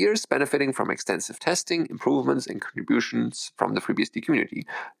over the years, benefiting from extensive testing, improvements, and contributions from the FreeBSD community.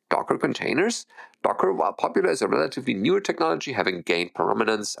 Docker containers. Docker, while popular, is a relatively newer technology, having gained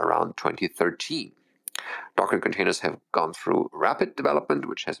prominence around 2013. Docker containers have gone through rapid development,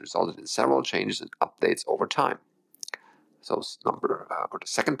 which has resulted in several changes and updates over time. So the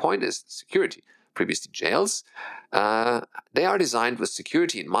second point is security. FreeBSD jails, they are designed with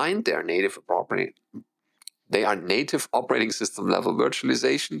security in mind. They are native operating system level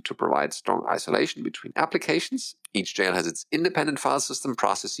virtualization to provide strong isolation between applications. Each jail has its independent file system,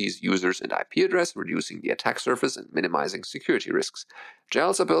 processes, users, and IP address, reducing the attack surface and minimizing security risks.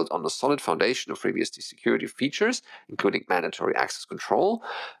 Jails are built on a solid foundation of FreeBSD security features, including mandatory access control,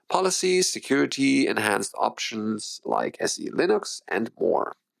 policies, security enhanced options like SE Linux, and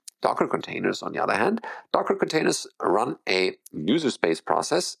more. Docker containers, on the other hand, Docker containers run a user space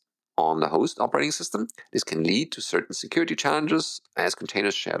process on the host operating system. This can lead to certain security challenges as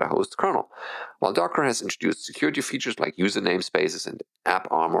containers share the host kernel. While Docker has introduced security features like user namespaces and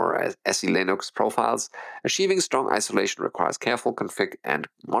AppArmor as SE Linux profiles, achieving strong isolation requires careful config and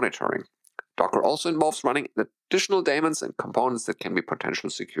monitoring. Docker also involves running additional daemons and components that can be potential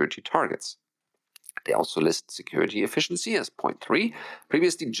security targets. They also list security efficiency as point 3.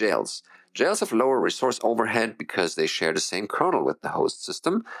 FreeBSD jails. Jails have lower resource overhead because they share the same kernel with the host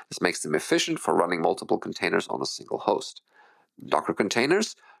system. This makes them efficient for running multiple containers on a single host. Docker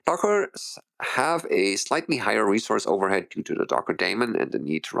containers. Dockers have a slightly higher resource overhead due to the Docker daemon and the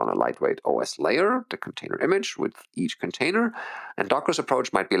need to run a lightweight OS layer, the container image, with each container. And Docker's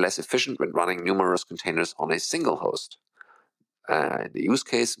approach might be less efficient when running numerous containers on a single host. In the use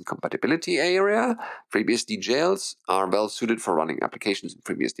case and compatibility area, FreeBSD jails are well suited for running applications in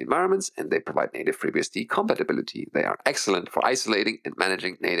FreeBSD environments, and they provide native FreeBSD compatibility. They are excellent for isolating and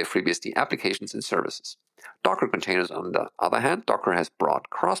managing native FreeBSD applications and services. Docker containers, on the other hand, Docker has broad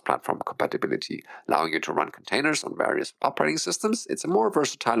cross-platform compatibility, allowing you to run containers on various operating systems. It's a more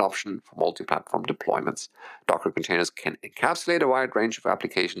versatile option for multi-platform deployments. Docker containers can encapsulate a wide range of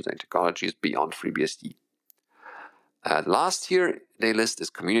applications and technologies beyond FreeBSD. Last here, they list is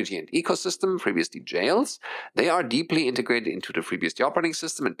community and ecosystem, FreeBSD jails. They are deeply integrated into the FreeBSD operating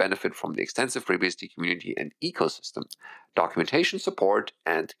system and benefit from the extensive FreeBSD community and ecosystem. Documentation support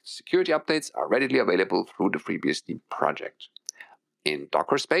and security updates are readily available through the FreeBSD project. In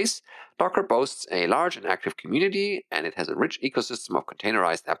Docker space, Docker boasts a large and active community, and it has a rich ecosystem of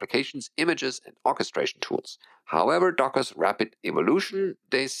containerized applications, images, and orchestration tools. However, Docker's rapid evolution,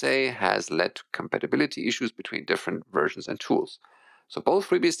 they say, has led to compatibility issues between different versions and tools. So both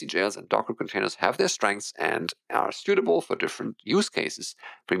FreeBSD jails and Docker containers have their strengths and are suitable for different use cases.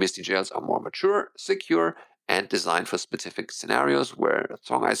 FreeBSD jails are more mature, secure, and designed for specific scenarios where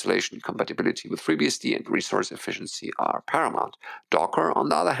strong isolation, compatibility with FreeBSD, and resource efficiency are paramount. Docker, on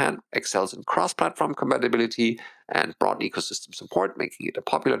the other hand, excels in cross-platform compatibility and broad ecosystem support, making it a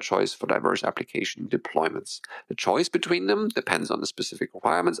popular choice for diverse application deployments. The choice between them depends on the specific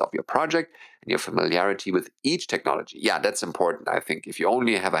requirements of your project and your familiarity with each technology. Yeah, that's important. I think if you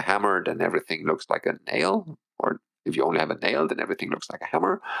only have a hammer, then everything looks like a nail, or if you only have a nail, then everything looks like a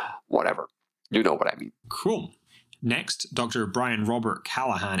hammer, whatever. You know what I mean. Cool. Next, Dr. Brian Robert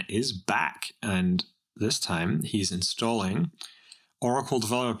Callahan is back, and this time he's installing Oracle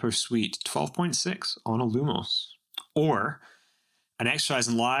Developer Suite 12.6 on a Lumos, or an exercise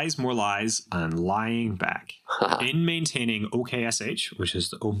in lies, more lies, and lying back. In maintaining OKSH, which is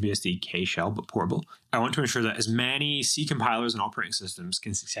the OpenBSD K shell but portable, I want to ensure that as many C compilers and operating systems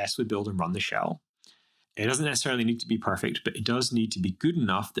can successfully build and run the shell. It doesn't necessarily need to be perfect, but it does need to be good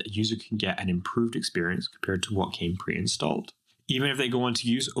enough that a user can get an improved experience compared to what came pre-installed. Even if they go on to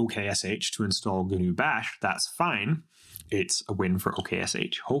use OKSH to install GNU Bash, that's fine. It's a win for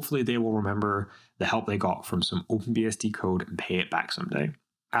OKSH. Hopefully they will remember the help they got from some OpenBSD code and pay it back someday.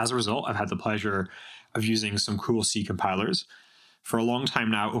 As a result, I've had the pleasure of using some cool C compilers. For a long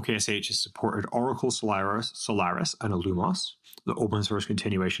time now, OKSH has supported Oracle Solaris, and Illumos, the open source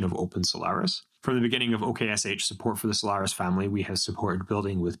continuation of OpenSolaris. From the beginning of OKSH support for the Solaris family, we have supported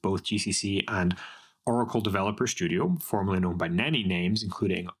building with both GCC and Oracle Developer Studio, formerly known by many names,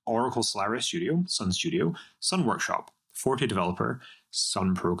 including Oracle Solaris Studio, Sun Workshop, Forte Developer,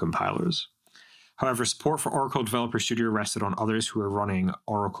 Sun Pro compilers. However, support for Oracle Developer Studio rested on others who are running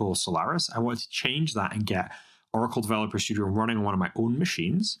Oracle Solaris. I wanted to change that and get Oracle Developer Studio running on one of my own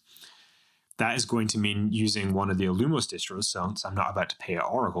machines. That is going to mean using one of the Illumos distros, since I'm not about to pay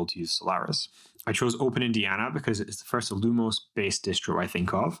Oracle to use Solaris. I chose OpenIndiana because it is the first Illumos-based distro I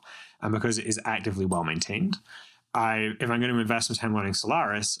think of, and because it is actively well-maintained. If I'm going to invest some time learning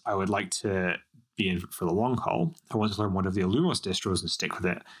Solaris, I would like to be in for the long haul. I want to learn one of the Illumos distros and stick with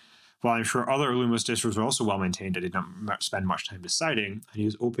it. While I'm sure other Illumos distros are also well-maintained, I did not spend much time deciding. I knew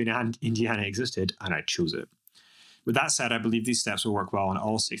OpenIndiana existed, and I chose it. With that said, I believe these steps will work well on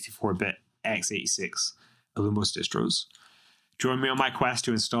all 64-bit x86 Illumos distros. Join me on my quest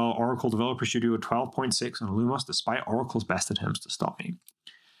to install Oracle Developer Studio 12.6 on Illumos despite Oracle's best attempts to stop me.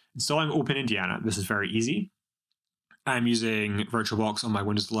 Installing OpenIndiana, this is very easy. I'm using VirtualBox on my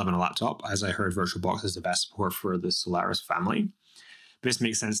Windows 11 laptop, as I heard VirtualBox is the best support for the Solaris family. This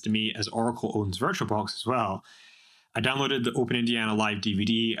makes sense to me as Oracle owns VirtualBox as well. I downloaded the OpenIndiana Live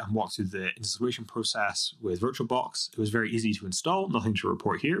DVD and walked through the installation process with VirtualBox. It was very easy to install, nothing to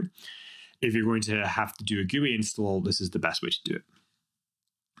report here. If you're going to have to do a GUI install, this is the best way to do it.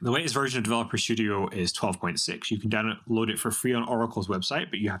 The latest version of Developer Studio is 12.6. You can download it for free on Oracle's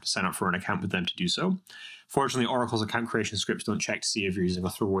website, but you have to sign up for an account with them to do so. Fortunately, Oracle's account creation scripts don't check to see if you're using a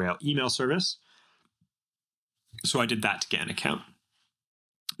throwaway email service. So I did that to get an account.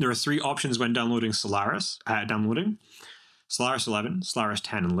 There are 3 options when downloading Solaris. Solaris 11, Solaris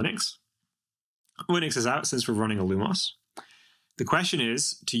 10, and Linux. Linux is out since we're running Illumos. The question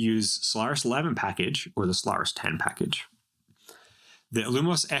is to use Solaris 11 package or the Solaris 10 package. The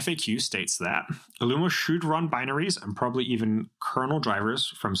Illumos FAQ states that Illumos should run binaries and probably even kernel drivers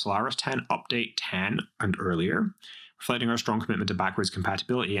from Solaris 10 Update 10 and earlier, reflecting our strong commitment to backwards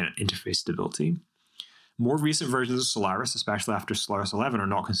compatibility and interface stability. More recent versions of Solaris, especially after Solaris 11, are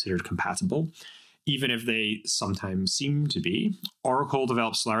not considered compatible, even if they sometimes seem to be. Oracle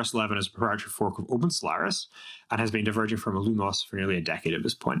developed Solaris 11 as a proprietary fork of OpenSolaris and has been diverging from Illumos for nearly a decade at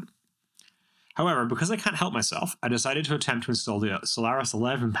this point. However, because I can't help myself, I decided to attempt to install the Solaris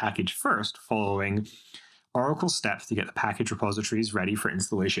 11 package first, following Oracle's steps to get the package repositories ready for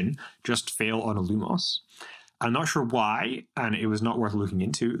installation just fail on Illumos. I'm not sure why, and it was not worth looking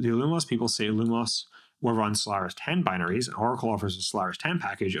into. The Illumos people say Illumos will run Solaris 10 binaries, and Oracle offers a Solaris 10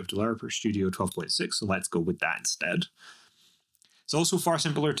 package of Developer Studio 12.6, so let's go with that instead. It's also far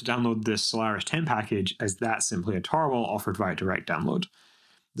simpler to download this Solaris 10 package, as that's simply a tarball offered via direct download.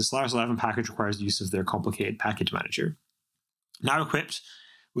 The Solaris 11 package requires the use of their complicated package manager. Now equipped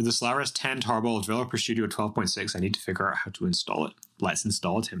with the Solaris 10 tarball of Developer Studio 12.6, I need to figure out how to install it. Let's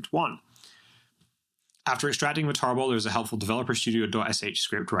install attempt 1. After extracting the tarball, there's a helpful Developer Studio.sh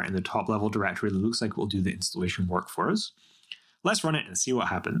script right in the top level directory that looks like it will do the installation work for us. Let's run it and see what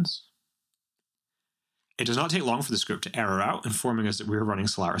happens. It does not take long for the script to error out, informing us that we're running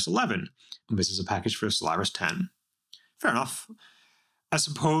Solaris 11, and this is a package for Solaris 10. Fair enough, I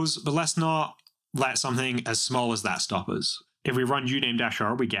suppose, but let's not let something as small as that stop us. If we run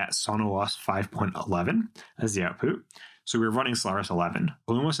uname-r, we get SonOS 5.11 as the output, so we're running Solaris 11.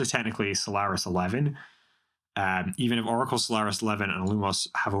 Illumos is technically Solaris 11, even if Oracle Solaris 11 and Illumos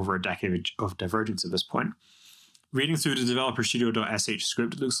have over a decade of divergence at this point. Reading through the Developer Studio.sh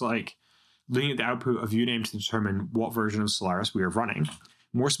script, it looks like looking at the output of uname to determine what version of Solaris we are running.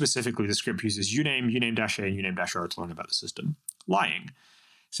 More specifically, the script uses uname, uname-a, and uname-r to learn about the system. Lying.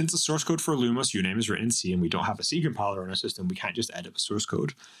 Since the source code for Illumos uname is written in C and we don't have a C compiler on our system, we can't just edit the source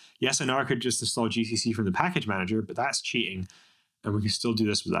code. Yes, I know I could just install GCC from the package manager, but that's cheating, and we can still do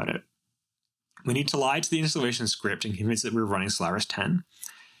this without it. We need to lie to the installation script and convince it that we're running Solaris 10.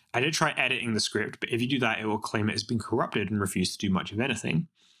 I did try editing the script, but if you do that, it will claim it has been corrupted and refuse to do much of anything.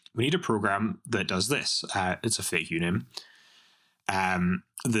 We need a program that does this. It's a fake uname.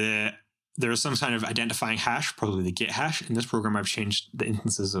 There is some kind of identifying hash, probably the get hash. In this program, I've changed the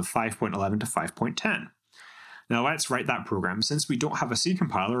instances of 5.11 to 5.10. Now let's write that program. Since we don't have a C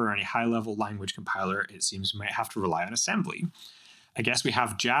compiler or any high-level language compiler, it seems we might have to rely on assembly. I guess we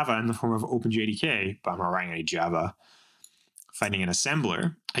have Java in the form of OpenJDK, but I'm not writing any Java. Finding an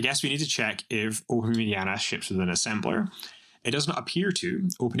assembler. I guess we need to check if OpenIndiana ships with an assembler. It does not appear to.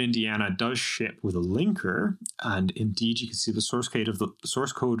 OpenIndiana does ship with a linker, and indeed you can see the source code of the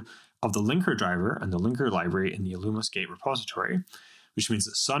linker driver and the linker library in the Illumos Gate repository, which means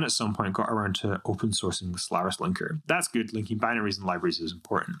that Sun at some point got around to open sourcing the Solaris linker. That's good. Linking binaries and libraries is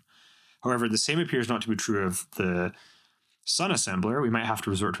important. However, the same appears not to be true of the Sun assembler. We might have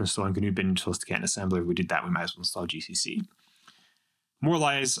to resort to installing GNU bin utils to get an assembler. If we did that, we might as well install GCC. More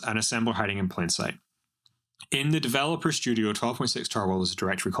lies, an assembler hiding in plain sight. In the Developer Studio 12.6 tarball is a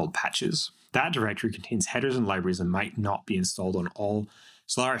directory called patches. That directory contains headers and libraries that might not be installed on all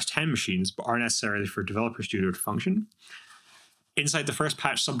Solaris 10 machines, but are necessary for Developer Studio to function. Inside the first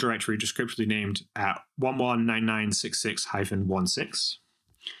patch subdirectory, descriptively named at 119966-16,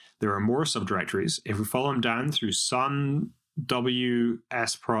 there are more subdirectories. If we follow them down through sun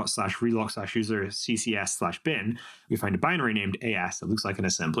wsprot/relog/user ccs/bin, we find a binary named as that looks like an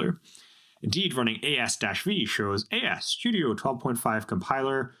assembler. Indeed, running as-v shows as Studio 12.5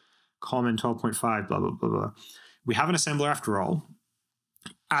 compiler, common 12.5, blah, blah, blah, blah. We have an assembler after all.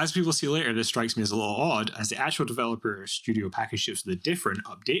 As we will see later, this strikes me as a little odd, as the actual Developer Studio package ships with a different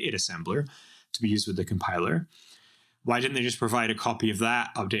updated assembler to be used with the compiler. Why didn't they just provide a copy of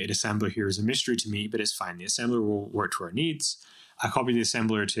that updated assembler here is a mystery to me, but it's fine. The assembler will work to our needs. I copied the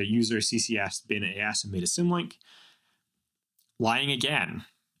assembler to user ccs bin as and made a symlink. Lying again.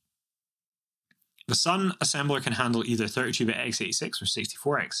 The Sun assembler can handle either 32-bit x86 or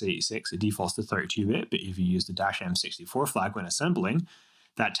 64x86. It defaults to 32-bit, but if you use the -M64 flag when assembling,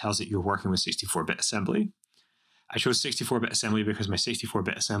 that tells it you're working with 64-bit assembly. I chose 64-bit assembly because my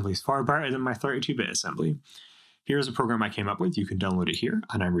 64-bit assembly is far better than my 32-bit assembly. Here's a program I came up with. You can download it here,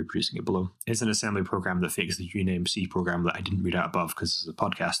 and I'm reproducing it below. It's an assembly program that fakes the uname C program that I didn't read out above because it's a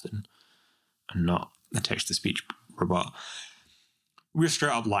podcast and not a text-to-speech robot. We're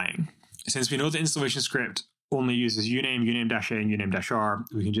straight up lying. Since we know the installation script only uses uname, uname-a, and uname-r,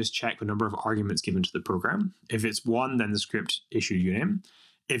 we can just check the number of arguments given to the program. If it's 1, then the script issued uname.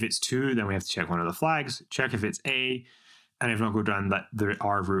 If it's 2, then we have to check one of the flags, check if it's A, and if not, go down the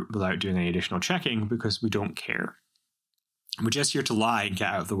R route without doing any additional checking because we don't care. We're just here to lie and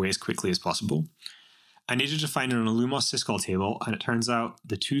get out of the way as quickly as possible. I needed to find an Illumos syscall table, and it turns out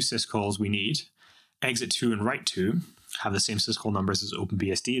the 2 syscalls we need, exit 2 and write 2, have the same syscall numbers as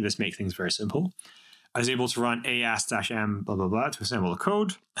OpenBSD. This makes things very simple. I was able to run as-m blah blah blah to assemble the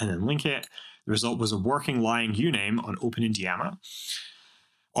code and then link it. The result was a working lying uname on OpenIndiana.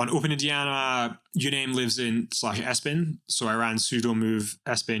 On OpenIndiana, uname lives in /sbin, so I ran sudo move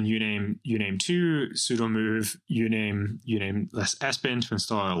sbin uname2, sudo move uname less sbin to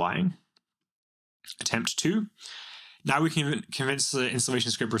install a lying. Attempt 2. Now we can convince the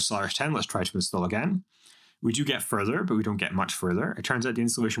installation script for /10. Let's try to install again. We do get further, but we don't get much further. It turns out the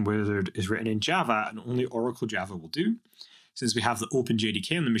installation wizard is written in Java, and only Oracle Java will do. Since we have the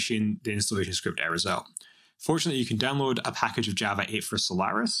OpenJDK on the machine, the installation script errors out. Fortunately, you can download a package of Java 8 for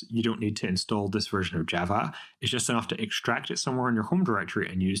Solaris. You don't need to install this version of Java. It's just enough to extract it somewhere in your home directory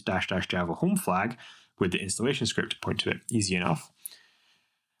and use --java home flag with the installation script to point to it. Easy enough.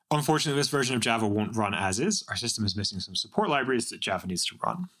 Unfortunately, this version of Java won't run as is. Our system is missing some support libraries that Java needs to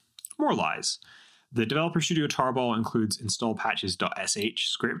run. More lies. The Developer Studio tarball includes installpatches.sh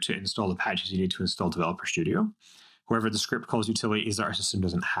script to install the patches you need to install Developer Studio. However, the script calls utilities that our system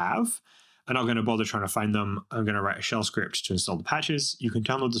doesn't have. I'm not going to bother trying to find them. I'm going to write a shell script to install the patches. You can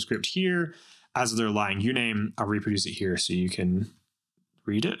download the script here. As they're lying uname, I'll reproduce it here so you can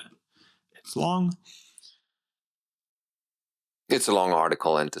read it. It's long. It's a long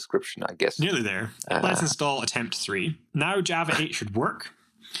article and description, I guess. Nearly there. Let's install attempt 3. Now Java 8 should work.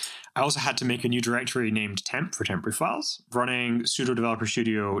 I also had to make a new directory named temp for temporary files. Running sudo developer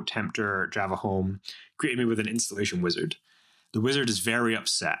studio tempter java home created me with an installation wizard. The wizard is very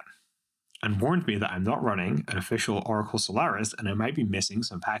upset and warned me that I'm not running an official Oracle Solaris and I might be missing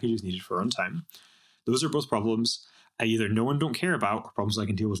some packages needed for runtime. Those are both problems I either know and don't care about or problems I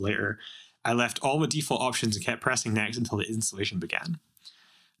can deal with later. I left all the default options and kept pressing next until the installation began.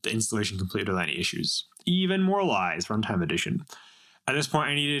 The installation completed without any issues. Even more lies, runtime edition. At this point,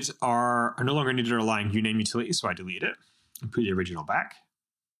 I no longer needed our lying uname utility, so I deleted it and put the original back.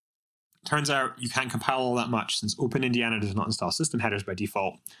 Turns out you can't compile all that much since OpenIndiana does not install system headers by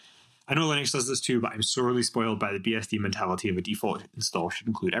default. I know Linux does this too, but I'm sorely spoiled by the BSD mentality of a default install should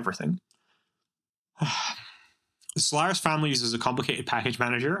include everything. The Solaris family uses a complicated package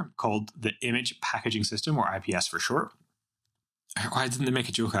manager called the Image Packaging System, or IPS for short. Why didn't they make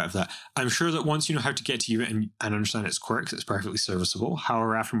a joke out of that? I'm sure that once you know how to get to use it and understand its quirks, it's perfectly serviceable.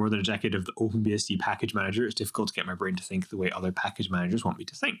 However, after more than a decade of the OpenBSD package manager, it's difficult to get my brain to think the way other package managers want me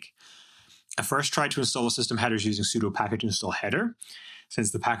to think. I first tried to install the system headers using sudo package install header,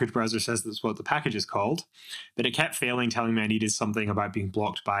 since the package browser says that's what the package is called, but it kept failing, telling me I needed something about being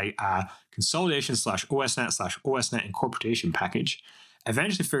blocked by a consolidation/osnet/osnet incorporation package. I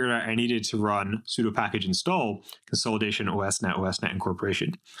eventually figured out I needed to run sudo package install consolidation osnet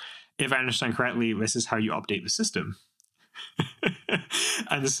incorporation. If I understand correctly, this is how you update the system.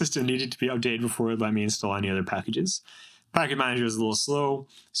 And the system needed to be updated before it let me install any other packages. Package manager is a little slow,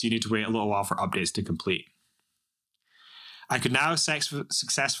 so you need to wait a little while for updates to complete. I could now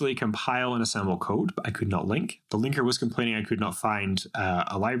successfully compile and assemble code, but I could not link. The linker was complaining I could not find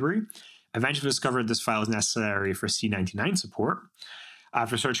a library. I eventually discovered this file is necessary for C99 support.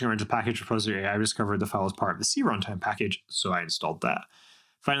 After searching around the package repository, I discovered the file was part of the C runtime package, so I installed that.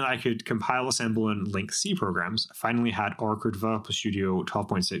 Finally, I could compile, assemble, and link C programs. I finally had Oracle Developer Studio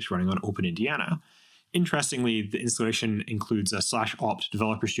 12.6 running on OpenIndiana. Interestingly, the installation includes a /opt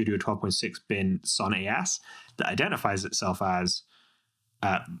Developer Studio 12.6 bin sun as that identifies itself as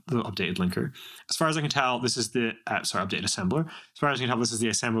the updated linker. As far as I can tell, this is the updated assembler. As far as I can tell, this is the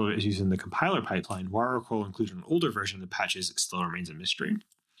assembler that is using the compiler pipeline. Why Oracle included an older version of the patches still remains a mystery.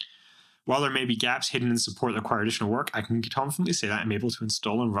 While there may be gaps hidden in support that require additional work, I can confidently say that I'm able to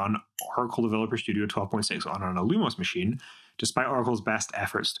install and run Oracle Developer Studio 12.6 on an Illumos machine, despite Oracle's best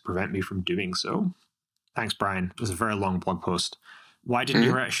efforts to prevent me from doing so. Thanks, Brian. It was a very long blog post. Why didn't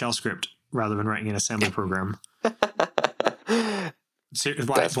you write a shell script rather than writing an assembly program?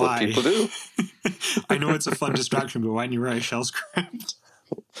 That's what people do. I know it's a fun distraction, but why didn't you write a shell script?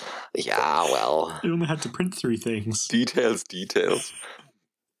 Yeah, well. You only had to print 3 things. Details.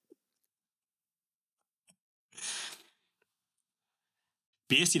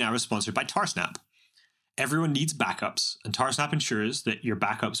 BSD Now is sponsored by Tarsnap. Everyone needs backups, and Tarsnap ensures that your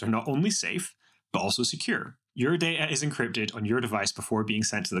backups are not only safe, but also secure. Your data is encrypted on your device before being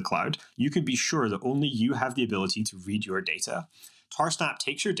sent to the cloud. You can be sure that only you have the ability to read your data. Tarsnap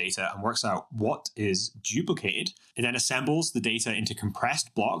takes your data and works out what is duplicated. It then assembles the data into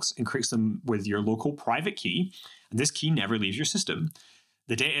compressed blocks, encrypts them with your local private key, and this key never leaves your system.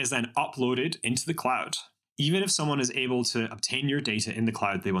 The data is then uploaded into the cloud. Even if someone is able to obtain your data in the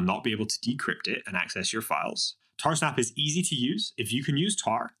cloud, they will not be able to decrypt it and access your files. Tarsnap is easy to use. If you can use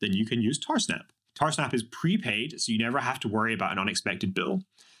Tar, then you can use Tarsnap. Tarsnap is prepaid, so you never have to worry about an unexpected bill.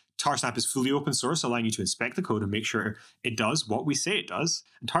 Tarsnap is fully open source, allowing you to inspect the code and make sure it does what we say it does.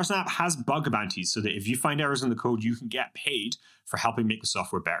 And Tarsnap has bug bounties, so that if you find errors in the code, you can get paid for helping make the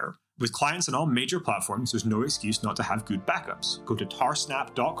software better. With clients on all major platforms, there's no excuse not to have good backups. Go to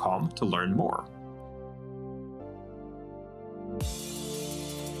tarsnap.com to learn more.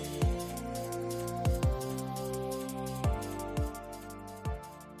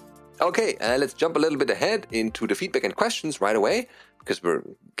 Okay, let's jump a little bit ahead into the feedback and questions right away, because we're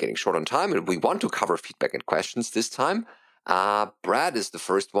getting short on time and we want to cover feedback and questions this time. Brad is the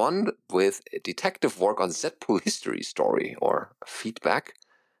first one with detective work on Z-Pool history story or feedback.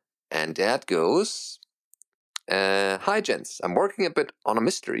 And that goes, hi gents, I'm working a bit on a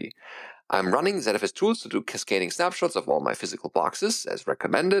mystery. I'm running ZFS tools to do cascading snapshots of all my physical boxes. As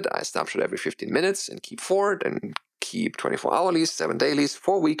recommended, I snapshot every 15 minutes and keep 4, then keep 24 hourlies, 7 dailies,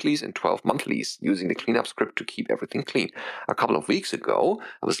 4 weeklies, and 12 monthlies, using the cleanup script to keep everything clean. A couple of weeks ago,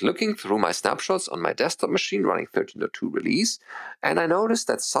 I was looking through my snapshots on my desktop machine running 13.2 release, and I noticed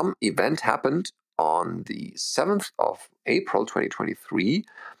that some event happened on the 7th of April 2023.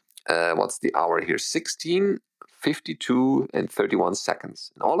 What's the hour here? 16:52 and 31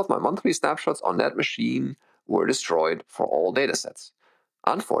 seconds. And all of my monthly snapshots on that machine were destroyed for all datasets.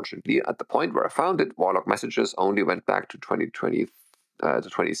 Unfortunately, at the point where I found it, Warlock messages only went back to the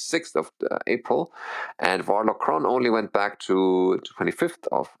 26th of April, and Warlock cron only went back to the 25th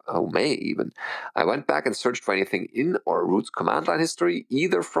of May even. I went back and searched for anything in or root's command line history,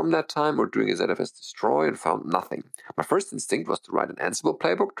 either from that time or during a ZFS destroy, and found nothing. My first instinct was to write an Ansible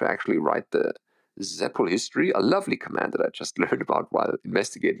playbook to actually write the Z-Pool history, a lovely command that I just learned about while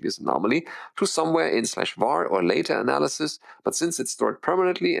investigating this anomaly, to somewhere in /var or later analysis, but since it's stored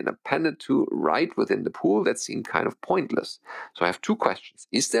permanently and appended to right within the pool, that seemed kind of pointless. So I have 2 questions.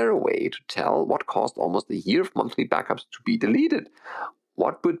 Is there a way to tell what caused almost a year of monthly backups to be deleted?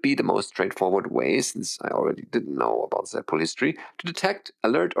 What would be the most straightforward way, since I already didn't know about Z-Pool history, to detect,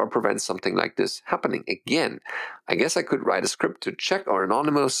 alert, or prevent something like this happening again? I guess I could write a script to check our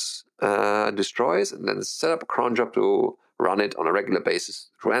anonymous destroys and then set up a cron job to run it on a regular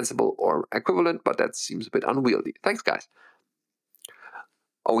basis through Ansible or equivalent, but that seems a bit unwieldy. Thanks, guys.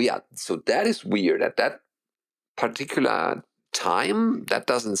 Oh yeah, so that is weird. At that particular time, that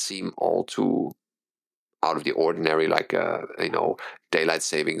doesn't seem all too out of the ordinary, like a daylight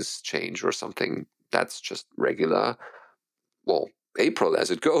savings change or something. That's just regular, April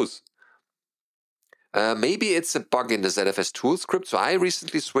as it goes. Maybe it's a bug in the ZFS tool script. So I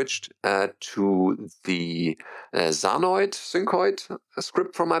recently switched to the Zanoid Syncoid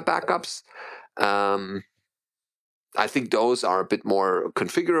script for my backups. I think those are a bit more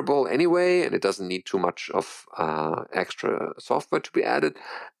configurable anyway, and it doesn't need too much of extra software to be added.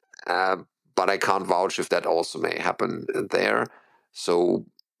 But I can't vouch if that also may happen there. So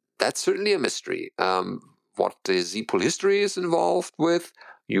that's certainly a mystery. What the Z-Pool history is involved with,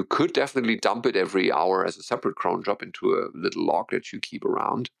 you could definitely dump it every hour as a separate cron job into a little log that you keep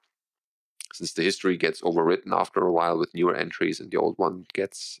around. Since the history gets overwritten after a while with newer entries and the old one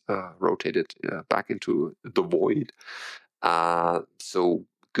gets rotated back into the void. So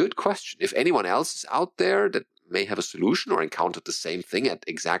good question. If anyone else is out there that may have a solution or encountered the same thing at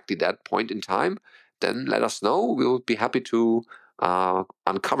exactly that point in time, then let us know. We'll be happy to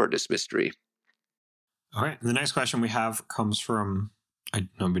uncover this mystery. All right. The next question we have comes from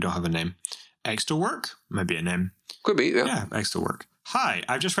No, we don't have a name. Extra work might be a name. Could be, yeah. Yeah, extra work. Hi,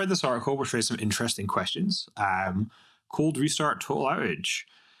 I've just read this article which raised some interesting questions. Cold restart total outage.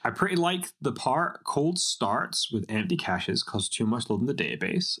 I pretty like the part cold starts with empty caches cause too much load in the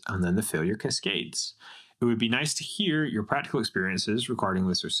database, and then the failure cascades. It would be nice to hear your practical experiences regarding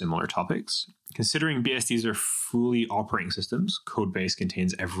this or similar topics. Considering BSDs are fully operating systems, Codebase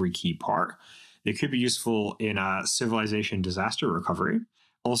contains every key part. They could be useful in a civilization disaster recovery.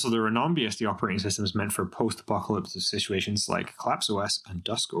 Also, there are non-BSD operating systems meant for post-apocalyptic situations like CollapseOS and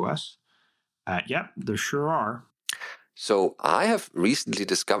DuskOS. Yep, there sure are. So I have recently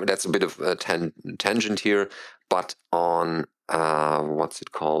discovered, that's a bit of a tangent here, but on, what's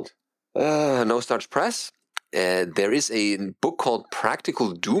it called? No Starch Press. There is a book called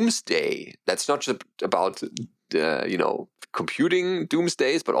Practical Doomsday. That's not just about, computing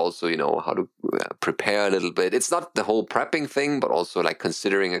doomsdays, but also, how to prepare a little bit. It's not the whole prepping thing, but also like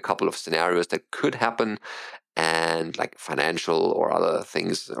considering a couple of scenarios that could happen, and like financial or other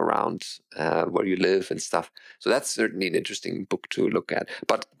things around where you live and stuff. So that's certainly an interesting book to look at.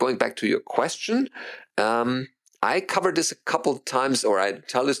 But going back to your question, I covered this a couple of times, or I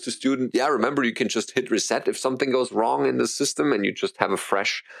tell this to students. Yeah, remember, you can just hit reset if something goes wrong in the system, and you just have a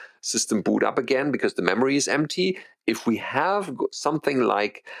fresh system boot up again because the memory is empty. If we have something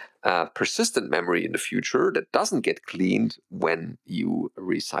like persistent memory in the future that doesn't get cleaned when you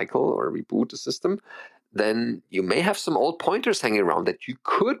recycle or reboot the system, then you may have some old pointers hanging around that you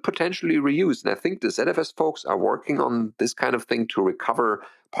could potentially reuse. And I think the ZFS folks are working on this kind of thing to recover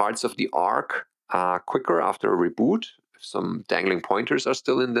parts of the ARC quicker after a reboot. If some dangling pointers are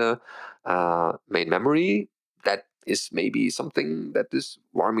still in the main memory, that is maybe something that is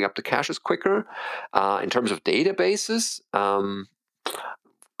warming up the caches quicker. In terms of databases,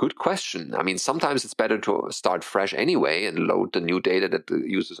 good question. I mean, sometimes it's better to start fresh anyway and load the new data that the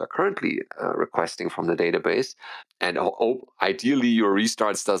users are currently requesting from the database. And ideally, your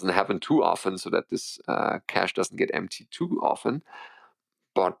restarts doesn't happen too often so that this cache doesn't get emptied too often.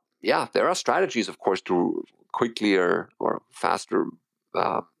 But yeah, there are strategies, of course, to quickly or faster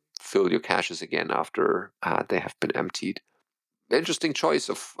fill your caches again after they have been emptied. Interesting choice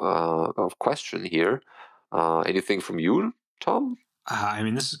of question here. Anything from you, Tom? I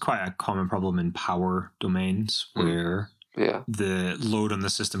mean, this is quite a common problem in power domains where the load on the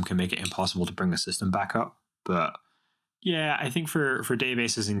system can make it impossible to bring the system back up. But yeah, I think for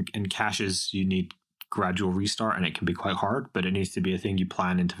databases and caches, you need gradual restart, and it can be quite hard, but it needs to be a thing you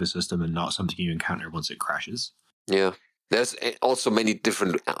plan into the system and not something you encounter once it crashes. Yeah. There's also many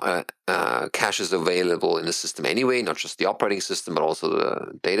different caches available in the system anyway, not just the operating system, but also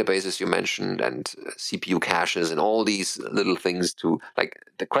the databases you mentioned and CPU caches and all these little things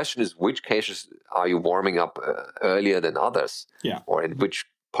the question is, which caches are you warming up earlier than others? Yeah. Or in which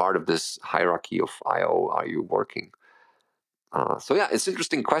part of this hierarchy of I/O are you working? So yeah, it's an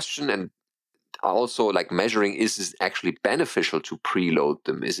interesting question, and also like measuring, is it actually beneficial to preload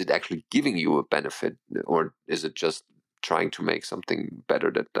them? Is it actually giving you a benefit, or is it just trying to make something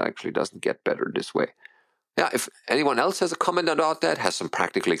better that actually doesn't get better this way? Yeah, if anyone else has a comment about that, has some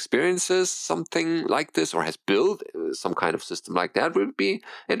practical experiences, something like this, or has built some kind of system like that, would be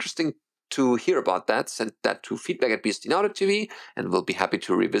interesting to hear about that. Send that to feedback@bsdnow.tv, and we'll be happy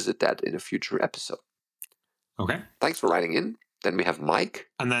to revisit that in a future episode. Okay. Thanks for writing in. Then we have Mike.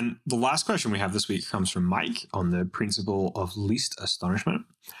 And then the last question we have this week comes from Mike on the principle of least astonishment.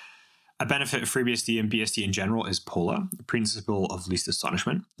 A benefit of FreeBSD and BSD in general is POLA, the principle of least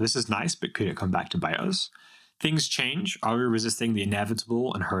astonishment. This is nice, but could it come back to bite us? Things change. Are we resisting the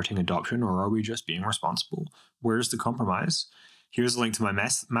inevitable and hurting adoption, or are we just being responsible? Where's the compromise? Here's a link to my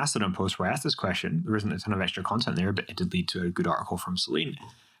Mastodon post where I asked this question. There isn't a ton of extra content there, but it did lead to a good article from Celine.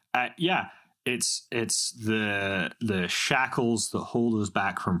 It's the shackles that hold us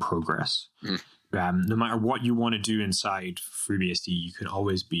back from progress. No matter what you want to do inside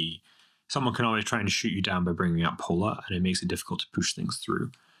FreeBSD, someone can always try and shoot you down by bringing up POLA, and it makes it difficult to push things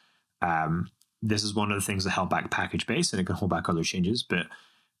through. This is one of the things that held back package base, and it can hold back other changes. But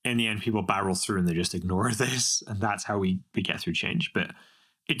in the end, people barrel through and they just ignore this, and that's how we get through change. But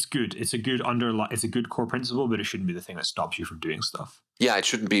it's good. It's a good core principle, but it shouldn't be the thing that stops you from doing stuff. Yeah, it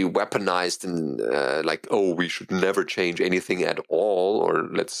shouldn't be weaponized and we should never change anything at all, or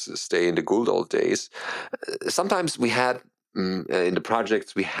let's stay in the good old days. Sometimes we had, in the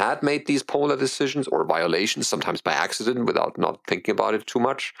projects, we had made these POLA decisions or violations, sometimes by accident without not thinking about it too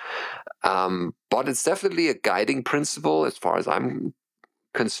much. But it's definitely a guiding principle as far as I'm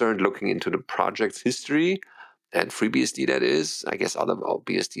concerned, looking into the project's history. And FreeBSD, that is. I guess other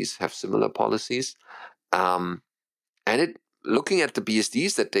BSDs have similar policies. And it looking at the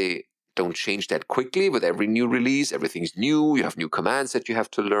BSDs, that they don't change that quickly with every new release. Everything's new. You have new commands that you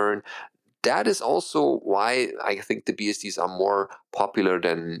have to learn. That is also why I think the BSDs are more popular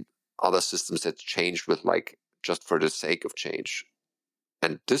than other systems that change with like just for the sake of change.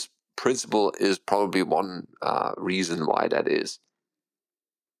 And this principle is probably one reason why that is.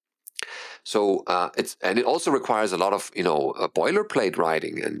 So it also requires a lot of boilerplate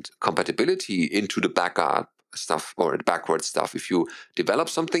writing and compatibility into the backup stuff or the backward stuff. If you develop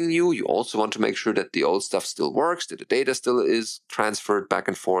something new, you also want to make sure that the old stuff still works, that the data still is transferred back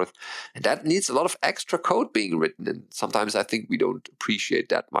and forth, and that needs a lot of extra code being written. And sometimes I think we don't appreciate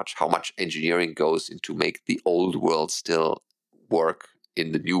that much how much engineering goes into make the old world still work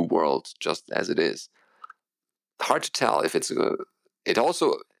in the new world just as it is. Hard to tell if it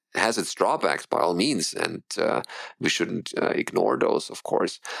also has its drawbacks by all means, and we shouldn't ignore those, of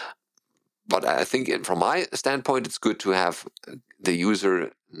course. But I think from my standpoint, it's good to have the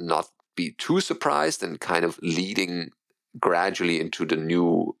user not be too surprised and kind of leading gradually into the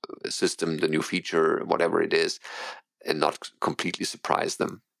new system, the new feature, whatever it is, and not completely surprise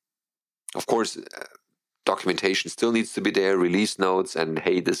them. Of course, documentation still needs to be there, release notes, and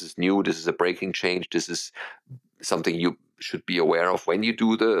hey, this is new, this is a breaking change, this is something you should be aware of when you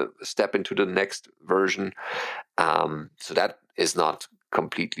do the step into the next version. So that is not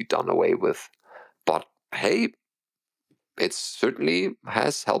completely done away with. But hey, it certainly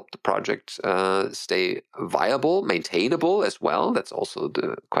has helped the project stay viable, maintainable as well. That's also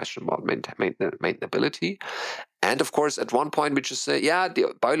the question about maintainability. And of course, at one point we just say, yeah,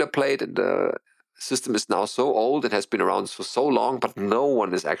 the boilerplate and the system is now so old, it has been around for so long, but no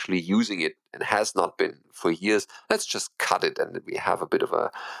one is actually using it and has not been for years. Let's just cut it, and we have a bit of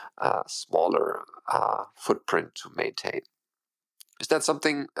a smaller footprint to maintain. Is that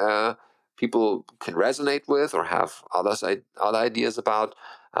something people can resonate with or have other ideas about?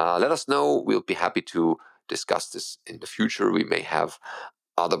 Let us know. We'll be happy to discuss this in the future. We may have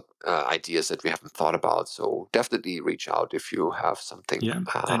other ideas that we haven't thought about. So definitely reach out if you have something. Yeah,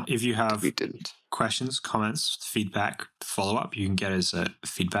 and if you have questions, comments, feedback, follow-up, you can get us at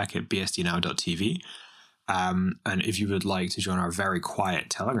feedback@bsdnow.tv. And if you would like to join our very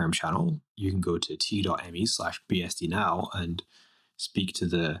quiet Telegram channel, you can go to t.me/bsdnow and speak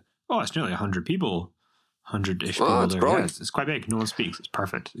to it's nearly 100 people, 100-ish people there. Yeah, it's quite big. No one speaks. It's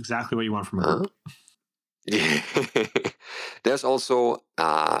perfect. Exactly what you want from a group. Yeah. There's also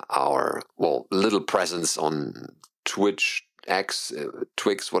our little presence on Twitch, X,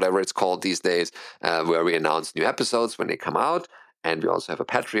 Twix, whatever it's called these days, where we announce new episodes when they come out. And we also have a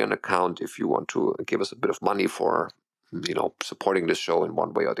Patreon account if you want to give us a bit of money for supporting this show in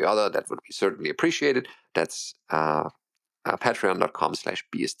one way or the other. That would be certainly appreciated. That's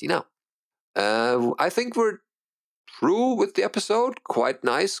patreon.com/bsdnow. I think we're through with the episode. Quite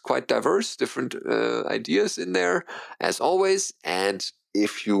nice, quite diverse, different ideas in there, as always. And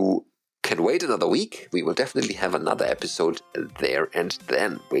if you can wait another week, we will definitely have another episode there and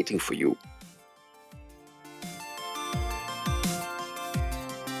then waiting for you.